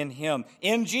inheritance. In Him,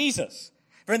 in Jesus.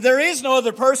 Friend, there is no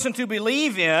other person to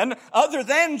believe in other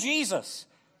than Jesus.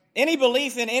 Any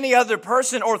belief in any other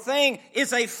person or thing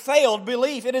is a failed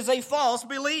belief. It is a false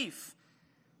belief.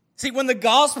 See, when the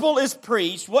gospel is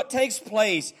preached, what takes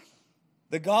place?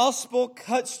 The gospel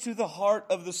cuts to the heart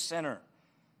of the sinner,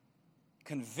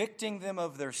 convicting them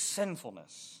of their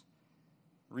sinfulness,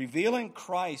 revealing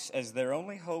Christ as their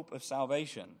only hope of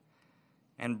salvation,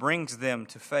 and brings them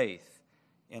to faith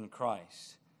in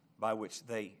Christ, by which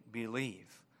they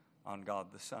believe on God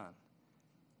the Son.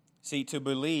 See, to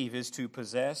believe is to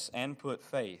possess and put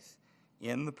faith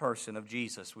in the person of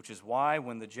Jesus, which is why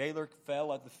when the jailer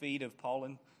fell at the feet of Paul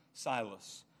and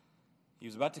Silas, he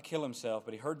was about to kill himself,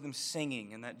 but he heard them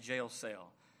singing in that jail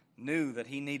cell, knew that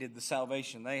he needed the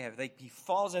salvation they have. He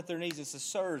falls at their knees and says,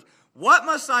 "Sirs, what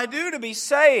must I do to be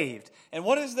saved?" And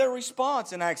what is their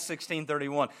response in Acts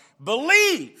 16:31?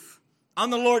 Believe on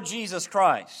the Lord Jesus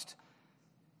Christ,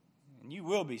 and you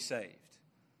will be saved,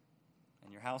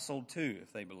 and your household too,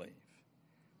 if they believe.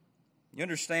 You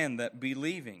understand that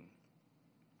believing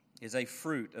is a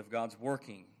fruit of God's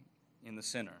working in the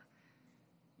sinner.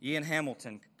 Ian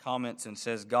Hamilton comments and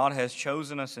says, God has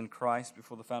chosen us in Christ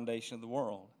before the foundation of the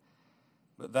world.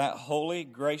 But that holy,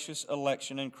 gracious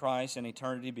election in Christ in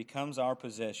eternity becomes our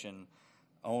possession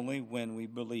only when we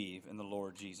believe in the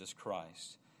Lord Jesus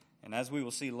Christ. And as we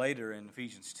will see later in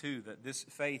Ephesians 2, that this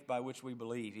faith by which we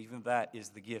believe, even that is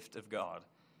the gift of God.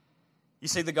 You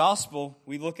see, the gospel,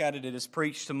 we look at it, it is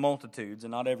preached to multitudes, and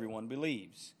not everyone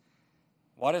believes.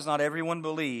 Why does not everyone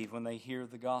believe when they hear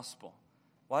the gospel?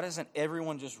 Why doesn't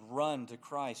everyone just run to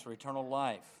Christ for eternal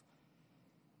life?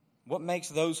 What makes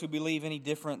those who believe any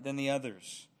different than the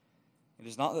others? It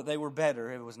is not that they were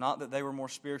better. It was not that they were more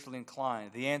spiritually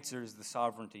inclined. The answer is the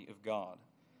sovereignty of God.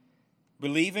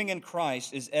 Believing in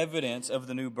Christ is evidence of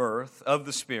the new birth of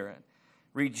the Spirit,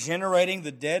 regenerating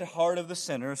the dead heart of the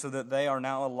sinner so that they are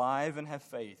now alive and have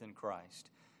faith in Christ.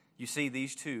 You see,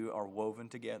 these two are woven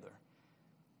together.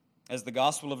 As the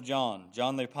Gospel of John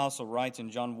the Apostle writes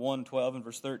in John 1:12 and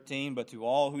verse 13, "But to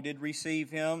all who did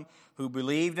receive Him, who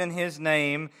believed in His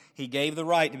name, He gave the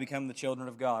right to become the children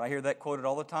of God." I hear that quoted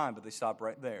all the time, but they stop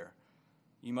right there.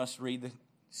 You must read the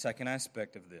second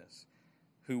aspect of this.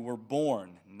 Who were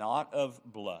born not of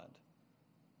blood,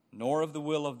 nor of the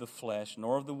will of the flesh,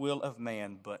 nor of the will of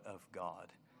man, but of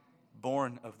God.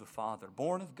 Born of the Father,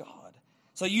 born of God.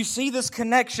 So you see this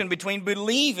connection between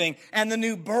believing and the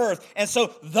new birth. And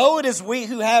so though it is we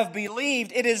who have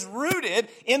believed, it is rooted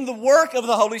in the work of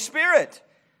the Holy Spirit.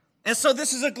 And so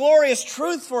this is a glorious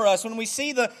truth for us when we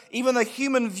see even the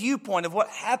human viewpoint of what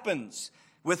happens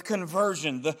with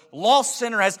conversion. The lost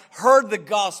sinner has heard the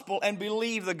gospel and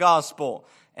believed the gospel.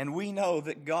 And we know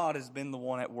that God has been the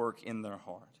one at work in their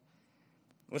heart.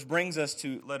 Which brings us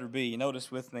to letter B.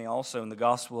 Notice with me also in the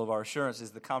gospel of our assurance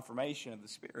is the confirmation of the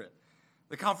Spirit.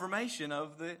 The confirmation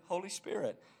of the Holy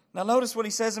Spirit. Now notice what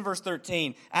he says in verse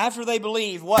 13. After they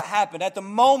believed, what happened? At the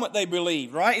moment they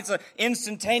believed, right? It's an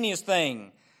instantaneous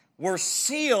thing. We're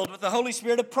sealed with the Holy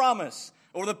Spirit of promise,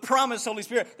 or the promised Holy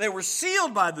Spirit. They were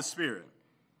sealed by the Spirit.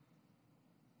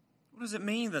 What does it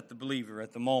mean that the believer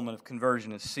at the moment of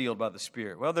conversion is sealed by the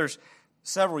Spirit? Well, there's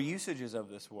several usages of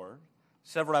this word,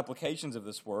 several applications of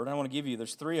this word. I want to give you,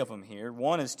 there's three of them here.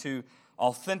 One is to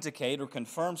authenticate or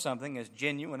confirm something as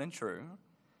genuine and true.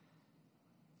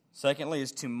 Secondly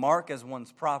is to mark as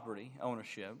one's property,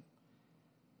 ownership.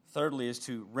 Thirdly is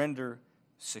to render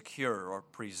secure or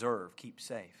preserve, keep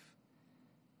safe.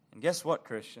 And guess what,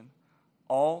 Christian?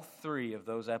 All three of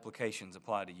those applications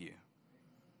apply to you.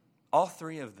 All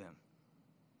three of them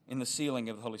in the sealing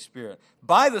of the Holy Spirit.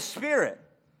 By the Spirit,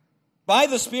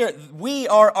 we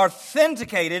are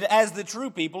authenticated as the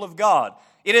true people of God.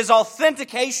 It is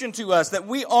authentication to us that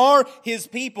we are His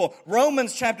people.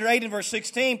 Romans chapter 8 and verse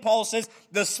 16, Paul says,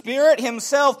 the Spirit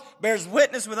Himself bears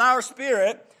witness with our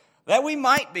spirit that we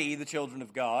might be the children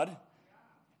of God.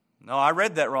 No, I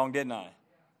read that wrong, didn't I?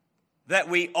 That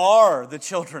we are the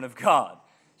children of God.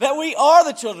 That we are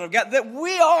the children of God. That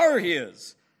we are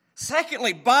His.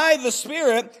 Secondly, by the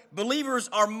Spirit, believers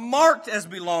are marked as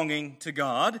belonging to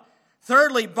God.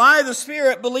 Thirdly, by the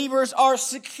Spirit, believers are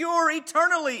secure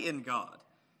eternally in God.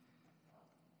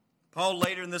 Paul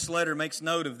later in this letter makes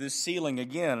note of this sealing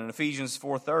again. In Ephesians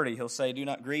 4:30, he'll say, "Do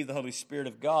not grieve the Holy Spirit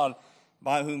of God,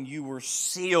 by whom you were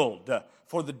sealed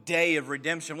for the day of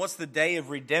redemption." What's the day of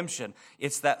redemption?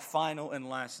 It's that final and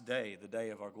last day, the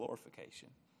day of our glorification.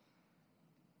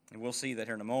 And we'll see that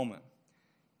here in a moment.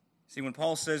 See, when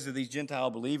Paul says to these Gentile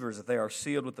believers that they are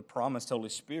sealed with the promised Holy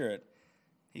Spirit,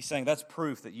 he's saying that's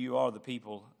proof that you are the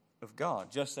people of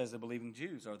God, just as the believing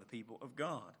Jews are the people of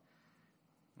God.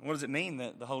 And what does it mean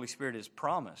that the Holy Spirit is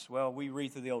promised? Well, we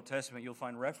read through the Old Testament, you'll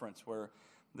find reference where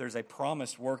there's a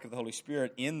promised work of the Holy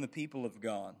Spirit in the people of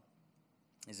God.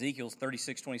 Ezekiel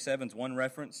 36:27 is one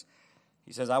reference.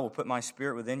 He says, I will put my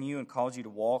spirit within you and cause you to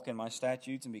walk in my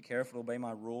statutes and be careful to obey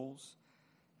my rules.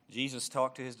 Jesus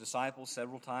talked to his disciples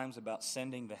several times about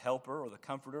sending the helper or the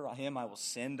comforter. Him I will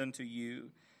send unto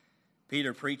you.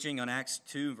 Peter, preaching on Acts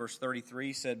 2, verse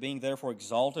 33, said, being therefore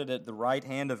exalted at the right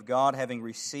hand of God, having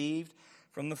received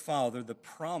from the Father the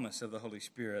promise of the Holy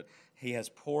Spirit, he has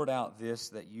poured out this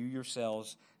that you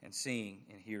yourselves and seeing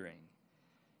and hearing.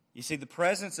 You see, the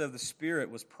presence of the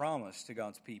Spirit was promised to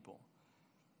God's people,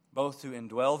 both to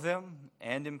indwell them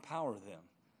and empower them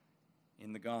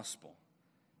in the gospel.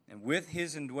 And with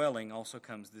his indwelling also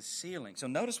comes the sealing. So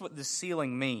notice what this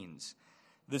sealing means.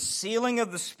 The sealing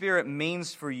of the Spirit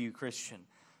means for you, Christian,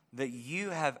 that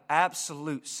you have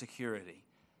absolute security.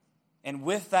 And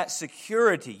with that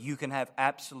security, you can have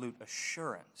absolute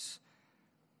assurance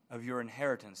of your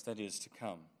inheritance that is to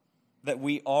come. That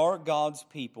we are God's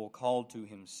people called to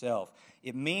himself.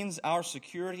 It means our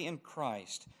security in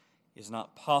Christ is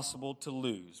not possible to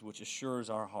lose, which assures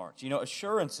our hearts. You know,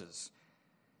 assurances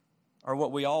are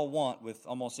what we all want with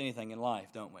almost anything in life,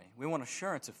 don't we? We want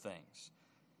assurance of things.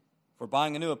 If we're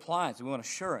buying a new appliance, we want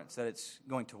assurance that it's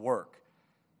going to work.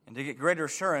 And to get greater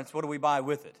assurance, what do we buy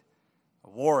with it? A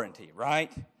warranty,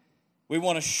 right? We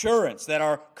want assurance that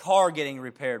our car getting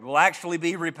repaired will actually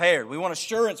be repaired. We want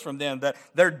assurance from them that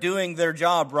they're doing their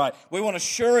job right. We want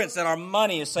assurance that our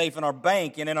money is safe in our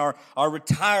bank and in our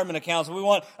retirement accounts. We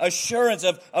want assurance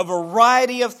of a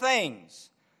variety of things.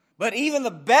 But even the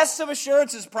best of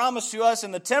assurances promised to us in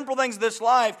the temporal things of this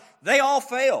life, they all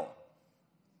fail.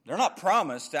 They're not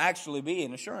promised to actually be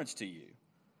an assurance to you.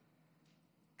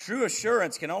 True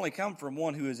assurance can only come from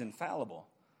one who is infallible.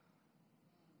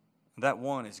 That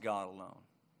one is God alone.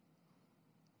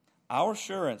 Our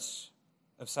assurance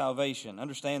of salvation,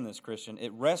 understand this, Christian,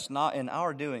 it rests not in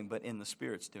our doing, but in the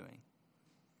Spirit's doing.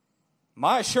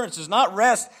 My assurance does not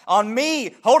rest on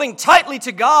me holding tightly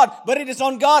to God, but it is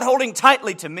on God holding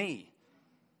tightly to me.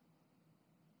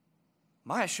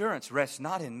 My assurance rests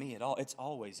not in me at all. It's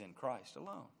always in Christ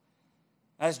alone.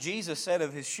 As Jesus said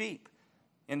of his sheep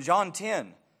in John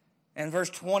 10 and verse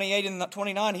 28 and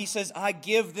 29, he says, I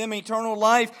give them eternal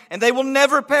life and they will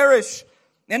never perish.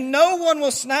 And no one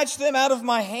will snatch them out of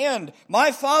my hand.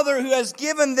 My Father who has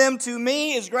given them to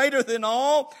me is greater than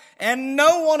all, and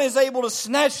no one is able to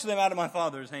snatch them out of my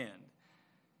Father's hand.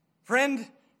 Friend,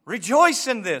 rejoice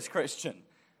in this, Christian.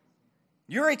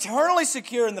 You're eternally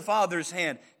secure in the Father's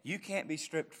hand. You can't be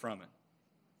stripped from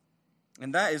it.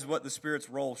 And that is what the Spirit's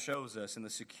role shows us in the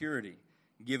security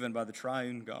given by the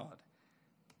triune God.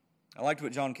 I liked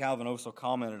what John Calvin also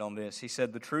commented on this. He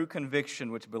said, the true conviction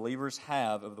which believers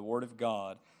have of the Word of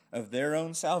God, of their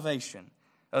own salvation,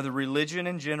 of the religion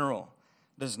in general,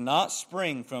 does not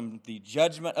spring from the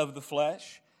judgment of the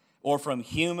flesh or from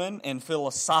human and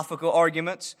philosophical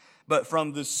arguments, but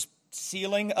from the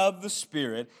sealing of the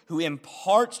Spirit, who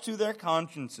imparts to their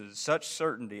consciences such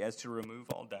certainty as to remove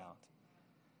all doubt.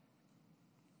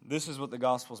 This is what the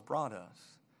gospel's brought us.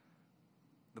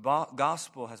 The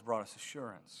gospel has brought us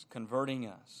assurance, converting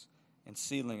us and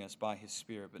sealing us by his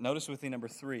Spirit. But notice with me, number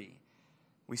 3,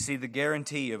 we see the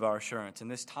guarantee of our assurance,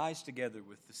 and this ties together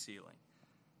with the sealing.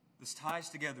 This ties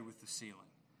together with the sealing.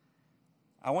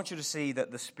 I want you to see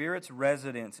that the Spirit's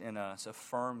residence in us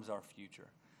affirms our future.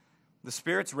 The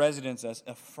Spirit's residence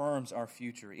affirms our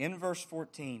future. In verse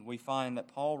 14, we find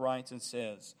that Paul writes and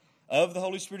says, of the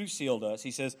Holy Spirit who sealed us,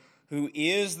 he says, who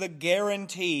is the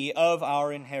guarantee of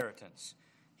our inheritance.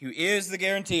 Who is the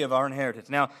guarantee of our inheritance.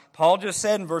 Now, Paul just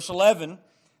said in verse 11,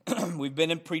 we've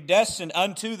been predestined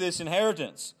unto this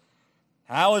inheritance.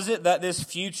 How is it that this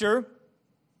future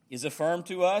is affirmed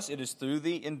to us? It is through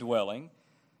the indwelling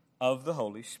of the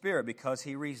Holy Spirit, because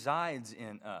he resides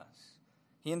in us.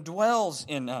 He indwells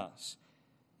in us.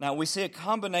 Now, we see a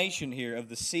combination here of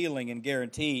the sealing and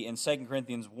guarantee in 2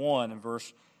 Corinthians 1 and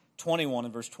verse 21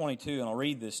 and verse 22, and I'll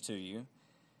read this to you.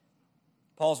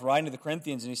 Paul's writing to the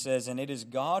Corinthians, and he says, and it is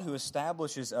God who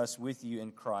establishes us with you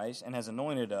in Christ and has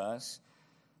anointed us,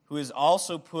 who has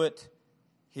also put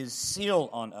his seal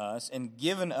on us and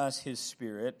given us his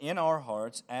Spirit in our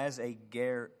hearts as a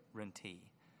guarantee.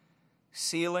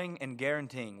 Sealing and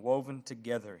guaranteeing woven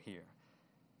together here.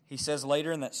 He says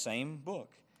later in that same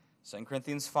book, 2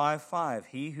 Corinthians 5:5,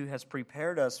 he who has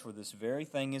prepared us for this very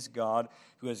thing is God,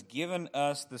 who has given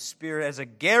us the Spirit as a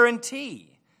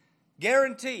guarantee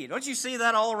Guaranteed. Don't you see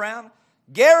that all around?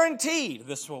 Guaranteed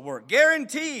this will work.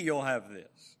 Guarantee you'll have this.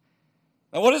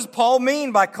 Now, what does Paul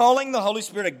mean by calling the Holy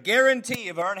Spirit a guarantee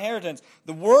of our inheritance?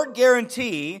 The word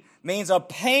guarantee means a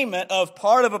payment of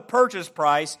part of a purchase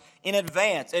price in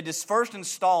advance, a first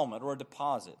installment or a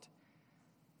deposit.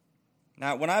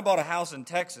 Now, when I bought a house in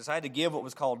Texas, I had to give what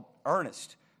was called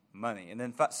earnest money. And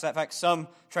in fact, some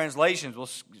translations will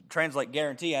translate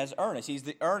guarantee as earnest. He's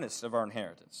the earnest of our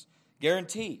inheritance.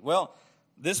 Guarantee. Well,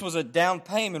 this was a down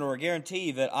payment or a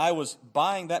guarantee that I was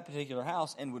buying that particular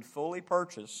house and would fully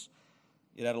purchase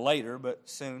it at a later but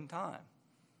soon time.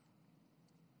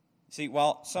 See,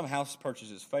 while some house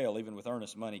purchases fail, even with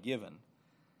earnest money given,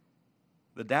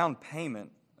 the down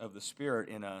payment of the Spirit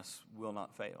in us will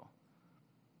not fail.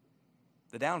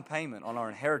 The down payment on our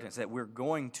inheritance, that we're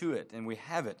going to it and we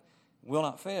have it, will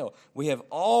not fail. We have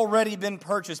already been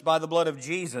purchased by the blood of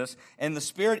Jesus, and the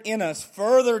Spirit in us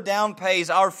further down pays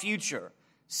our future,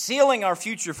 sealing our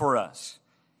future for us.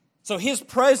 So His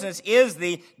presence is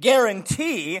the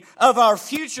guarantee of our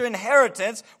future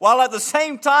inheritance, while at the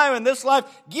same time in this life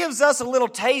gives us a little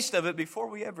taste of it before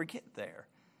we ever get there.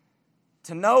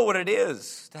 To know what it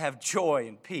is to have joy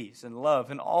and peace and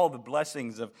love and all the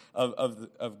blessings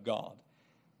of God.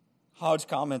 Hodge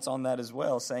comments on that as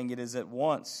well, saying it is at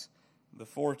once the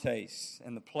foretaste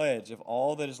and the pledge of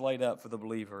all that is laid up for the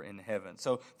believer in heaven.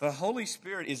 So the Holy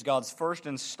Spirit is God's first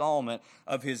installment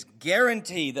of His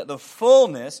guarantee that the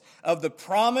fullness of the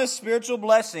promised spiritual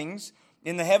blessings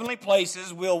in the heavenly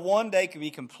places will one day be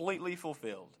completely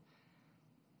fulfilled.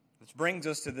 Which brings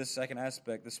us to this second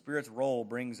aspect. The Spirit's role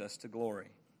brings us to glory.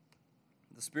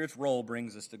 The Spirit's role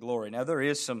brings us to glory. Now there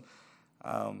is some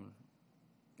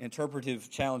interpretive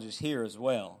challenges here as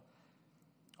well.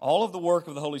 All of the work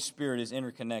of the Holy Spirit is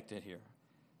interconnected here.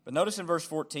 But notice in verse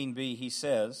 14b, he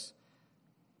says,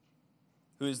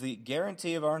 who is the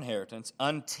guarantee of our inheritance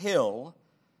until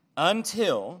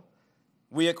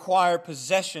we acquire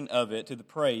possession of it to the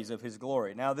praise of His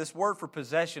glory. Now, this word for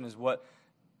possession is what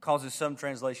causes some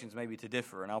translations maybe to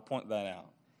differ, and I'll point that out.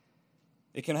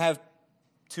 It can have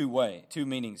two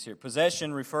meanings here.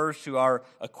 Possession refers to our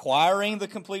acquiring the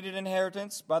completed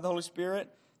inheritance by the Holy Spirit,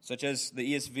 such as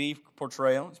the ESV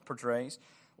portrays,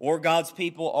 or God's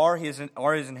people are His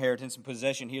inheritance and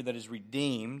possession here that is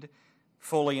redeemed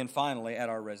fully and finally at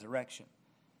our resurrection.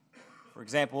 For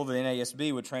example, the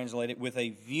NASB would translate it with a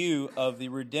view of the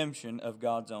redemption of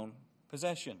God's own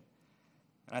possession.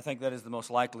 And I think that is the most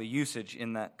likely usage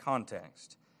in that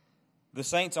context. The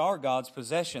saints are God's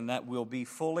possession that will be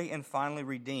fully and finally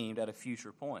redeemed at a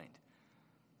future point.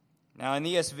 Now, in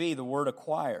the ESV, the word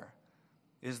acquire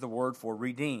is the word for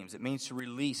redeems. It means to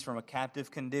release from a captive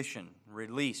condition.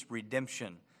 Release,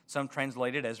 redemption. Some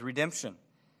translate it as redemption.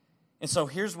 And so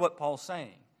here's what Paul's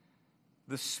saying.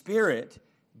 The Spirit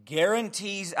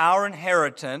guarantees our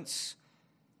inheritance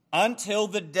until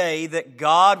the day that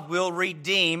God will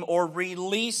redeem or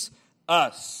release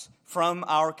us from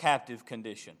our captive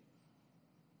condition.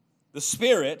 The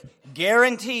Spirit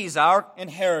guarantees our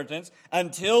inheritance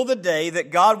until the day that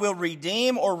God will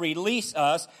redeem or release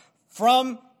us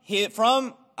from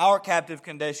our captive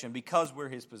condition because we're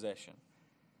His possession.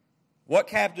 What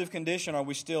captive condition are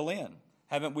we still in?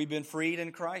 Haven't we been freed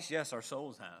in Christ? Yes, our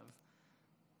souls have.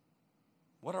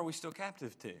 What are we still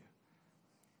captive to?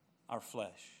 Our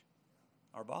flesh,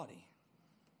 our body.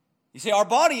 You see, our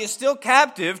body is still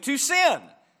captive to sin.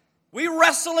 We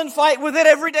wrestle and fight with it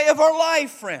every day of our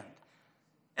life, friend.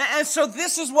 And so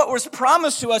this is what was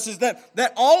promised to us, is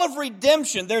that all of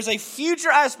redemption, there's a future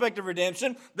aspect of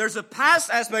redemption, there's a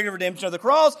past aspect of redemption of the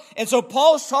cross, and so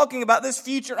Paul's talking about this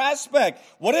future aspect.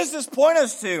 What does this point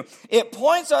us to? It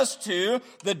points us to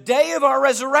the day of our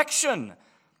resurrection,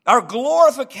 our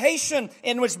glorification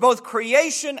in which both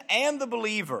creation and the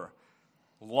believer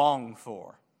long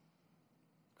for.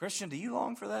 Christian, do you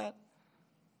long for that?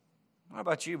 I don't know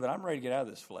about you, but I'm ready to get out of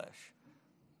this flesh.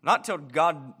 Not till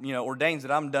God, ordains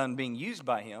that I'm done being used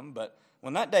by Him, but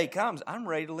when that day comes, I'm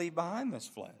ready to leave behind this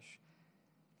flesh.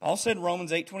 Paul said in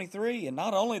Romans 8:23, and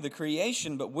not only the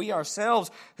creation, but we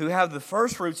ourselves who have the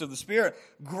first fruits of the Spirit,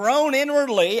 groan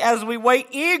inwardly as we wait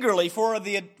eagerly for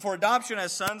adoption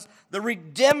as sons, the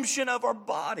redemption of our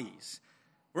bodies.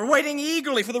 We're waiting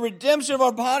eagerly for the redemption of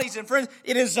our bodies. And friends,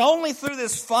 it is only through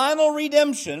this final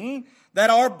redemption that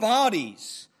our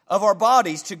bodies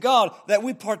to God, that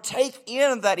we partake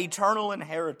in that eternal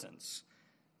inheritance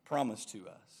promised to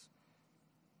us.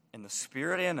 And the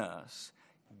Spirit in us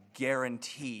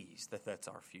guarantees that that's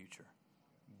our future.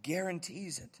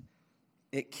 Guarantees it.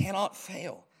 It cannot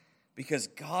fail because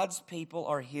God's people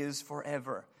are His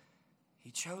forever.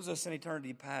 He chose us in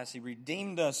eternity past. He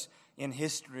redeemed us in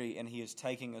history, and He is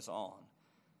taking us on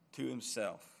to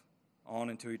Himself, on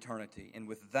into eternity. And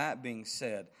with that being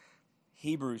said,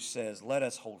 Hebrews says, let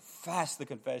us hold fast the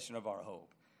confession of our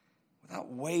hope without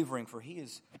wavering, for He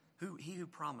who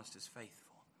promised is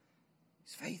faithful.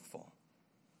 He's faithful.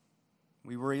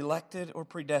 We were elected or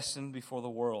predestined before the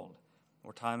world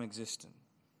or time existed.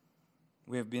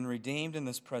 We have been redeemed in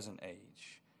this present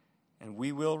age, and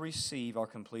we will receive our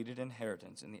completed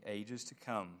inheritance in the ages to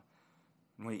come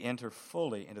when we enter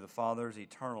fully into the Father's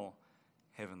eternal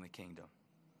heavenly kingdom.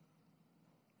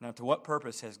 Now, to what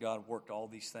purpose has God worked all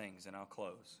these things? And I'll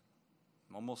close.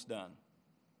 I'm almost done.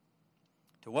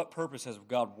 To what purpose has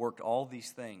God worked all these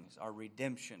things? Our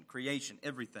redemption, creation,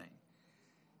 everything.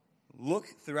 Look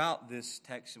throughout this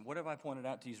text, and what have I pointed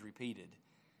out to you is repeated.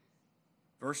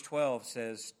 Verse 12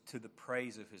 says, to the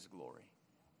praise of His glory.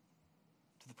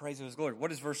 To the praise of His glory. What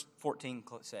does verse 14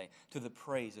 say? To the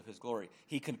praise of His glory.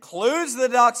 He concludes the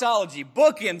doxology,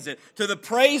 bookends it, to the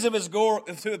praise of His glory.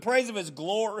 To the praise of His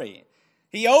glory.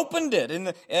 He opened it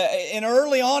in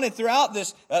early on and throughout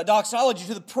this doxology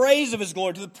to the praise of His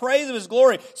glory, to the praise of His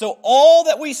glory. So all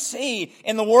that we see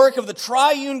in the work of the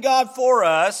triune God for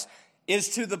us is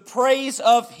to the praise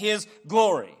of His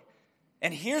glory.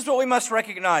 And here's what we must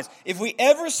recognize. If we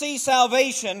ever see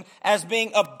salvation as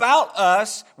being about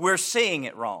us, we're seeing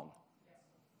it wrong.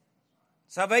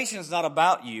 Salvation is not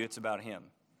about you, it's about Him.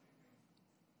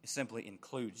 It simply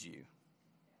includes you.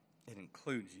 It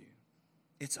includes you.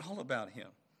 It's all about Him.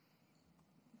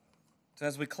 So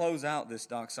as we close out this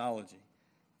doxology,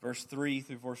 verse 3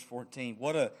 through verse 14,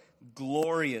 what a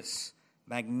glorious,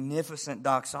 magnificent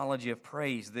doxology of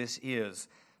praise this is.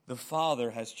 The Father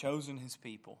has chosen His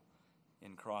people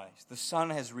in Christ. The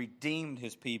Son has redeemed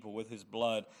His people with His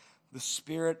blood. The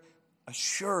Spirit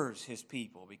assures His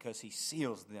people because He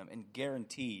seals them and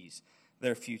guarantees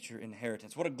their future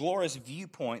inheritance. What a glorious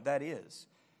viewpoint that is.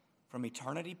 From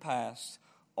eternity past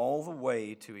all the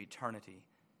way to eternity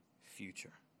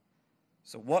future.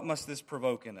 So what must this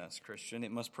provoke in us, Christian?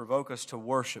 It must provoke us to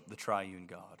worship the triune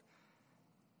God.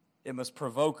 It must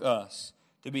provoke us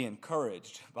to be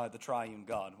encouraged by the triune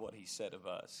God, what He said of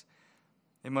us.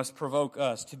 It must provoke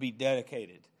us to be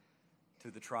dedicated to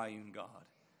the triune God.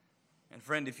 And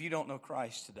friend, if you don't know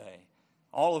Christ today,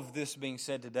 all of this being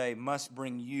said today must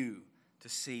bring you to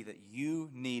see that you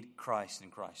need Christ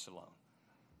and Christ alone.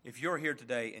 If you're here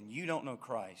today and you don't know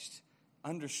Christ,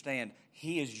 understand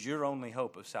He is your only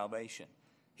hope of salvation.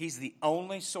 He's the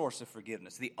only source of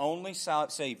forgiveness, the only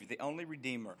Savior, the only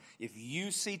Redeemer. If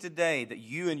you see today that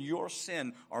you and your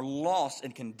sin are lost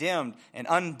and condemned and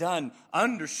undone,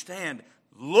 understand,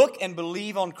 look and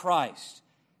believe on Christ.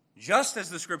 Just as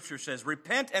the Scripture says,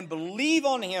 repent and believe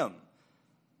on Him,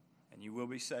 and you will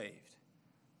be saved.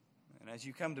 And as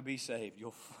you come to be saved,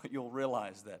 you'll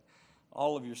realize that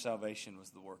all of your salvation was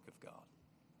the work of God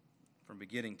from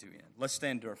beginning to end. Let's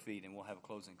stand to our feet and we'll have a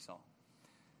closing song.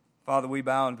 Father, we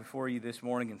bow before You this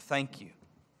morning and thank You.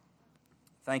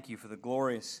 Thank You for the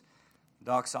glorious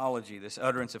doxology, this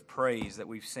utterance of praise that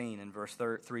we've seen in verse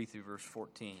 3 through verse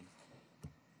 14.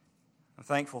 I'm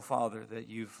thankful, Father, that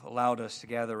You've allowed us to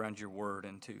gather around Your Word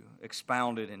and to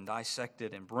expound it and dissect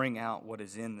it and bring out what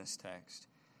is in this text.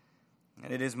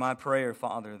 And it is my prayer,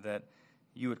 Father, that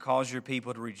You would cause Your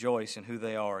people to rejoice in who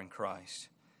they are in Christ,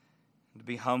 to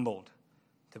be humbled,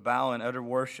 to bow in utter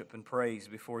worship and praise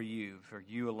before You, for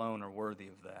You alone are worthy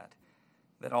of that.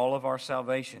 That all of our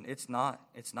salvation, it's not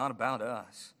about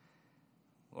us.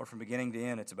 Lord, from beginning to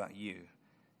end, it's about You.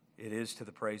 It is to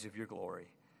the praise of Your glory.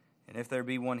 And if there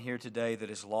be one here today that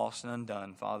is lost and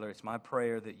undone, Father, it's my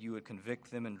prayer that You would convict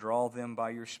them and draw them by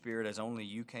Your Spirit as only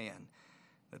You can,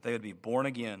 that they would be born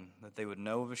again, that they would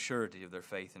know of a surety of their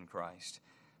faith in Christ.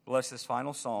 Bless this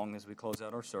final song as we close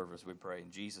out our service, we pray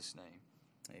in Jesus' name.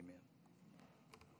 Amen.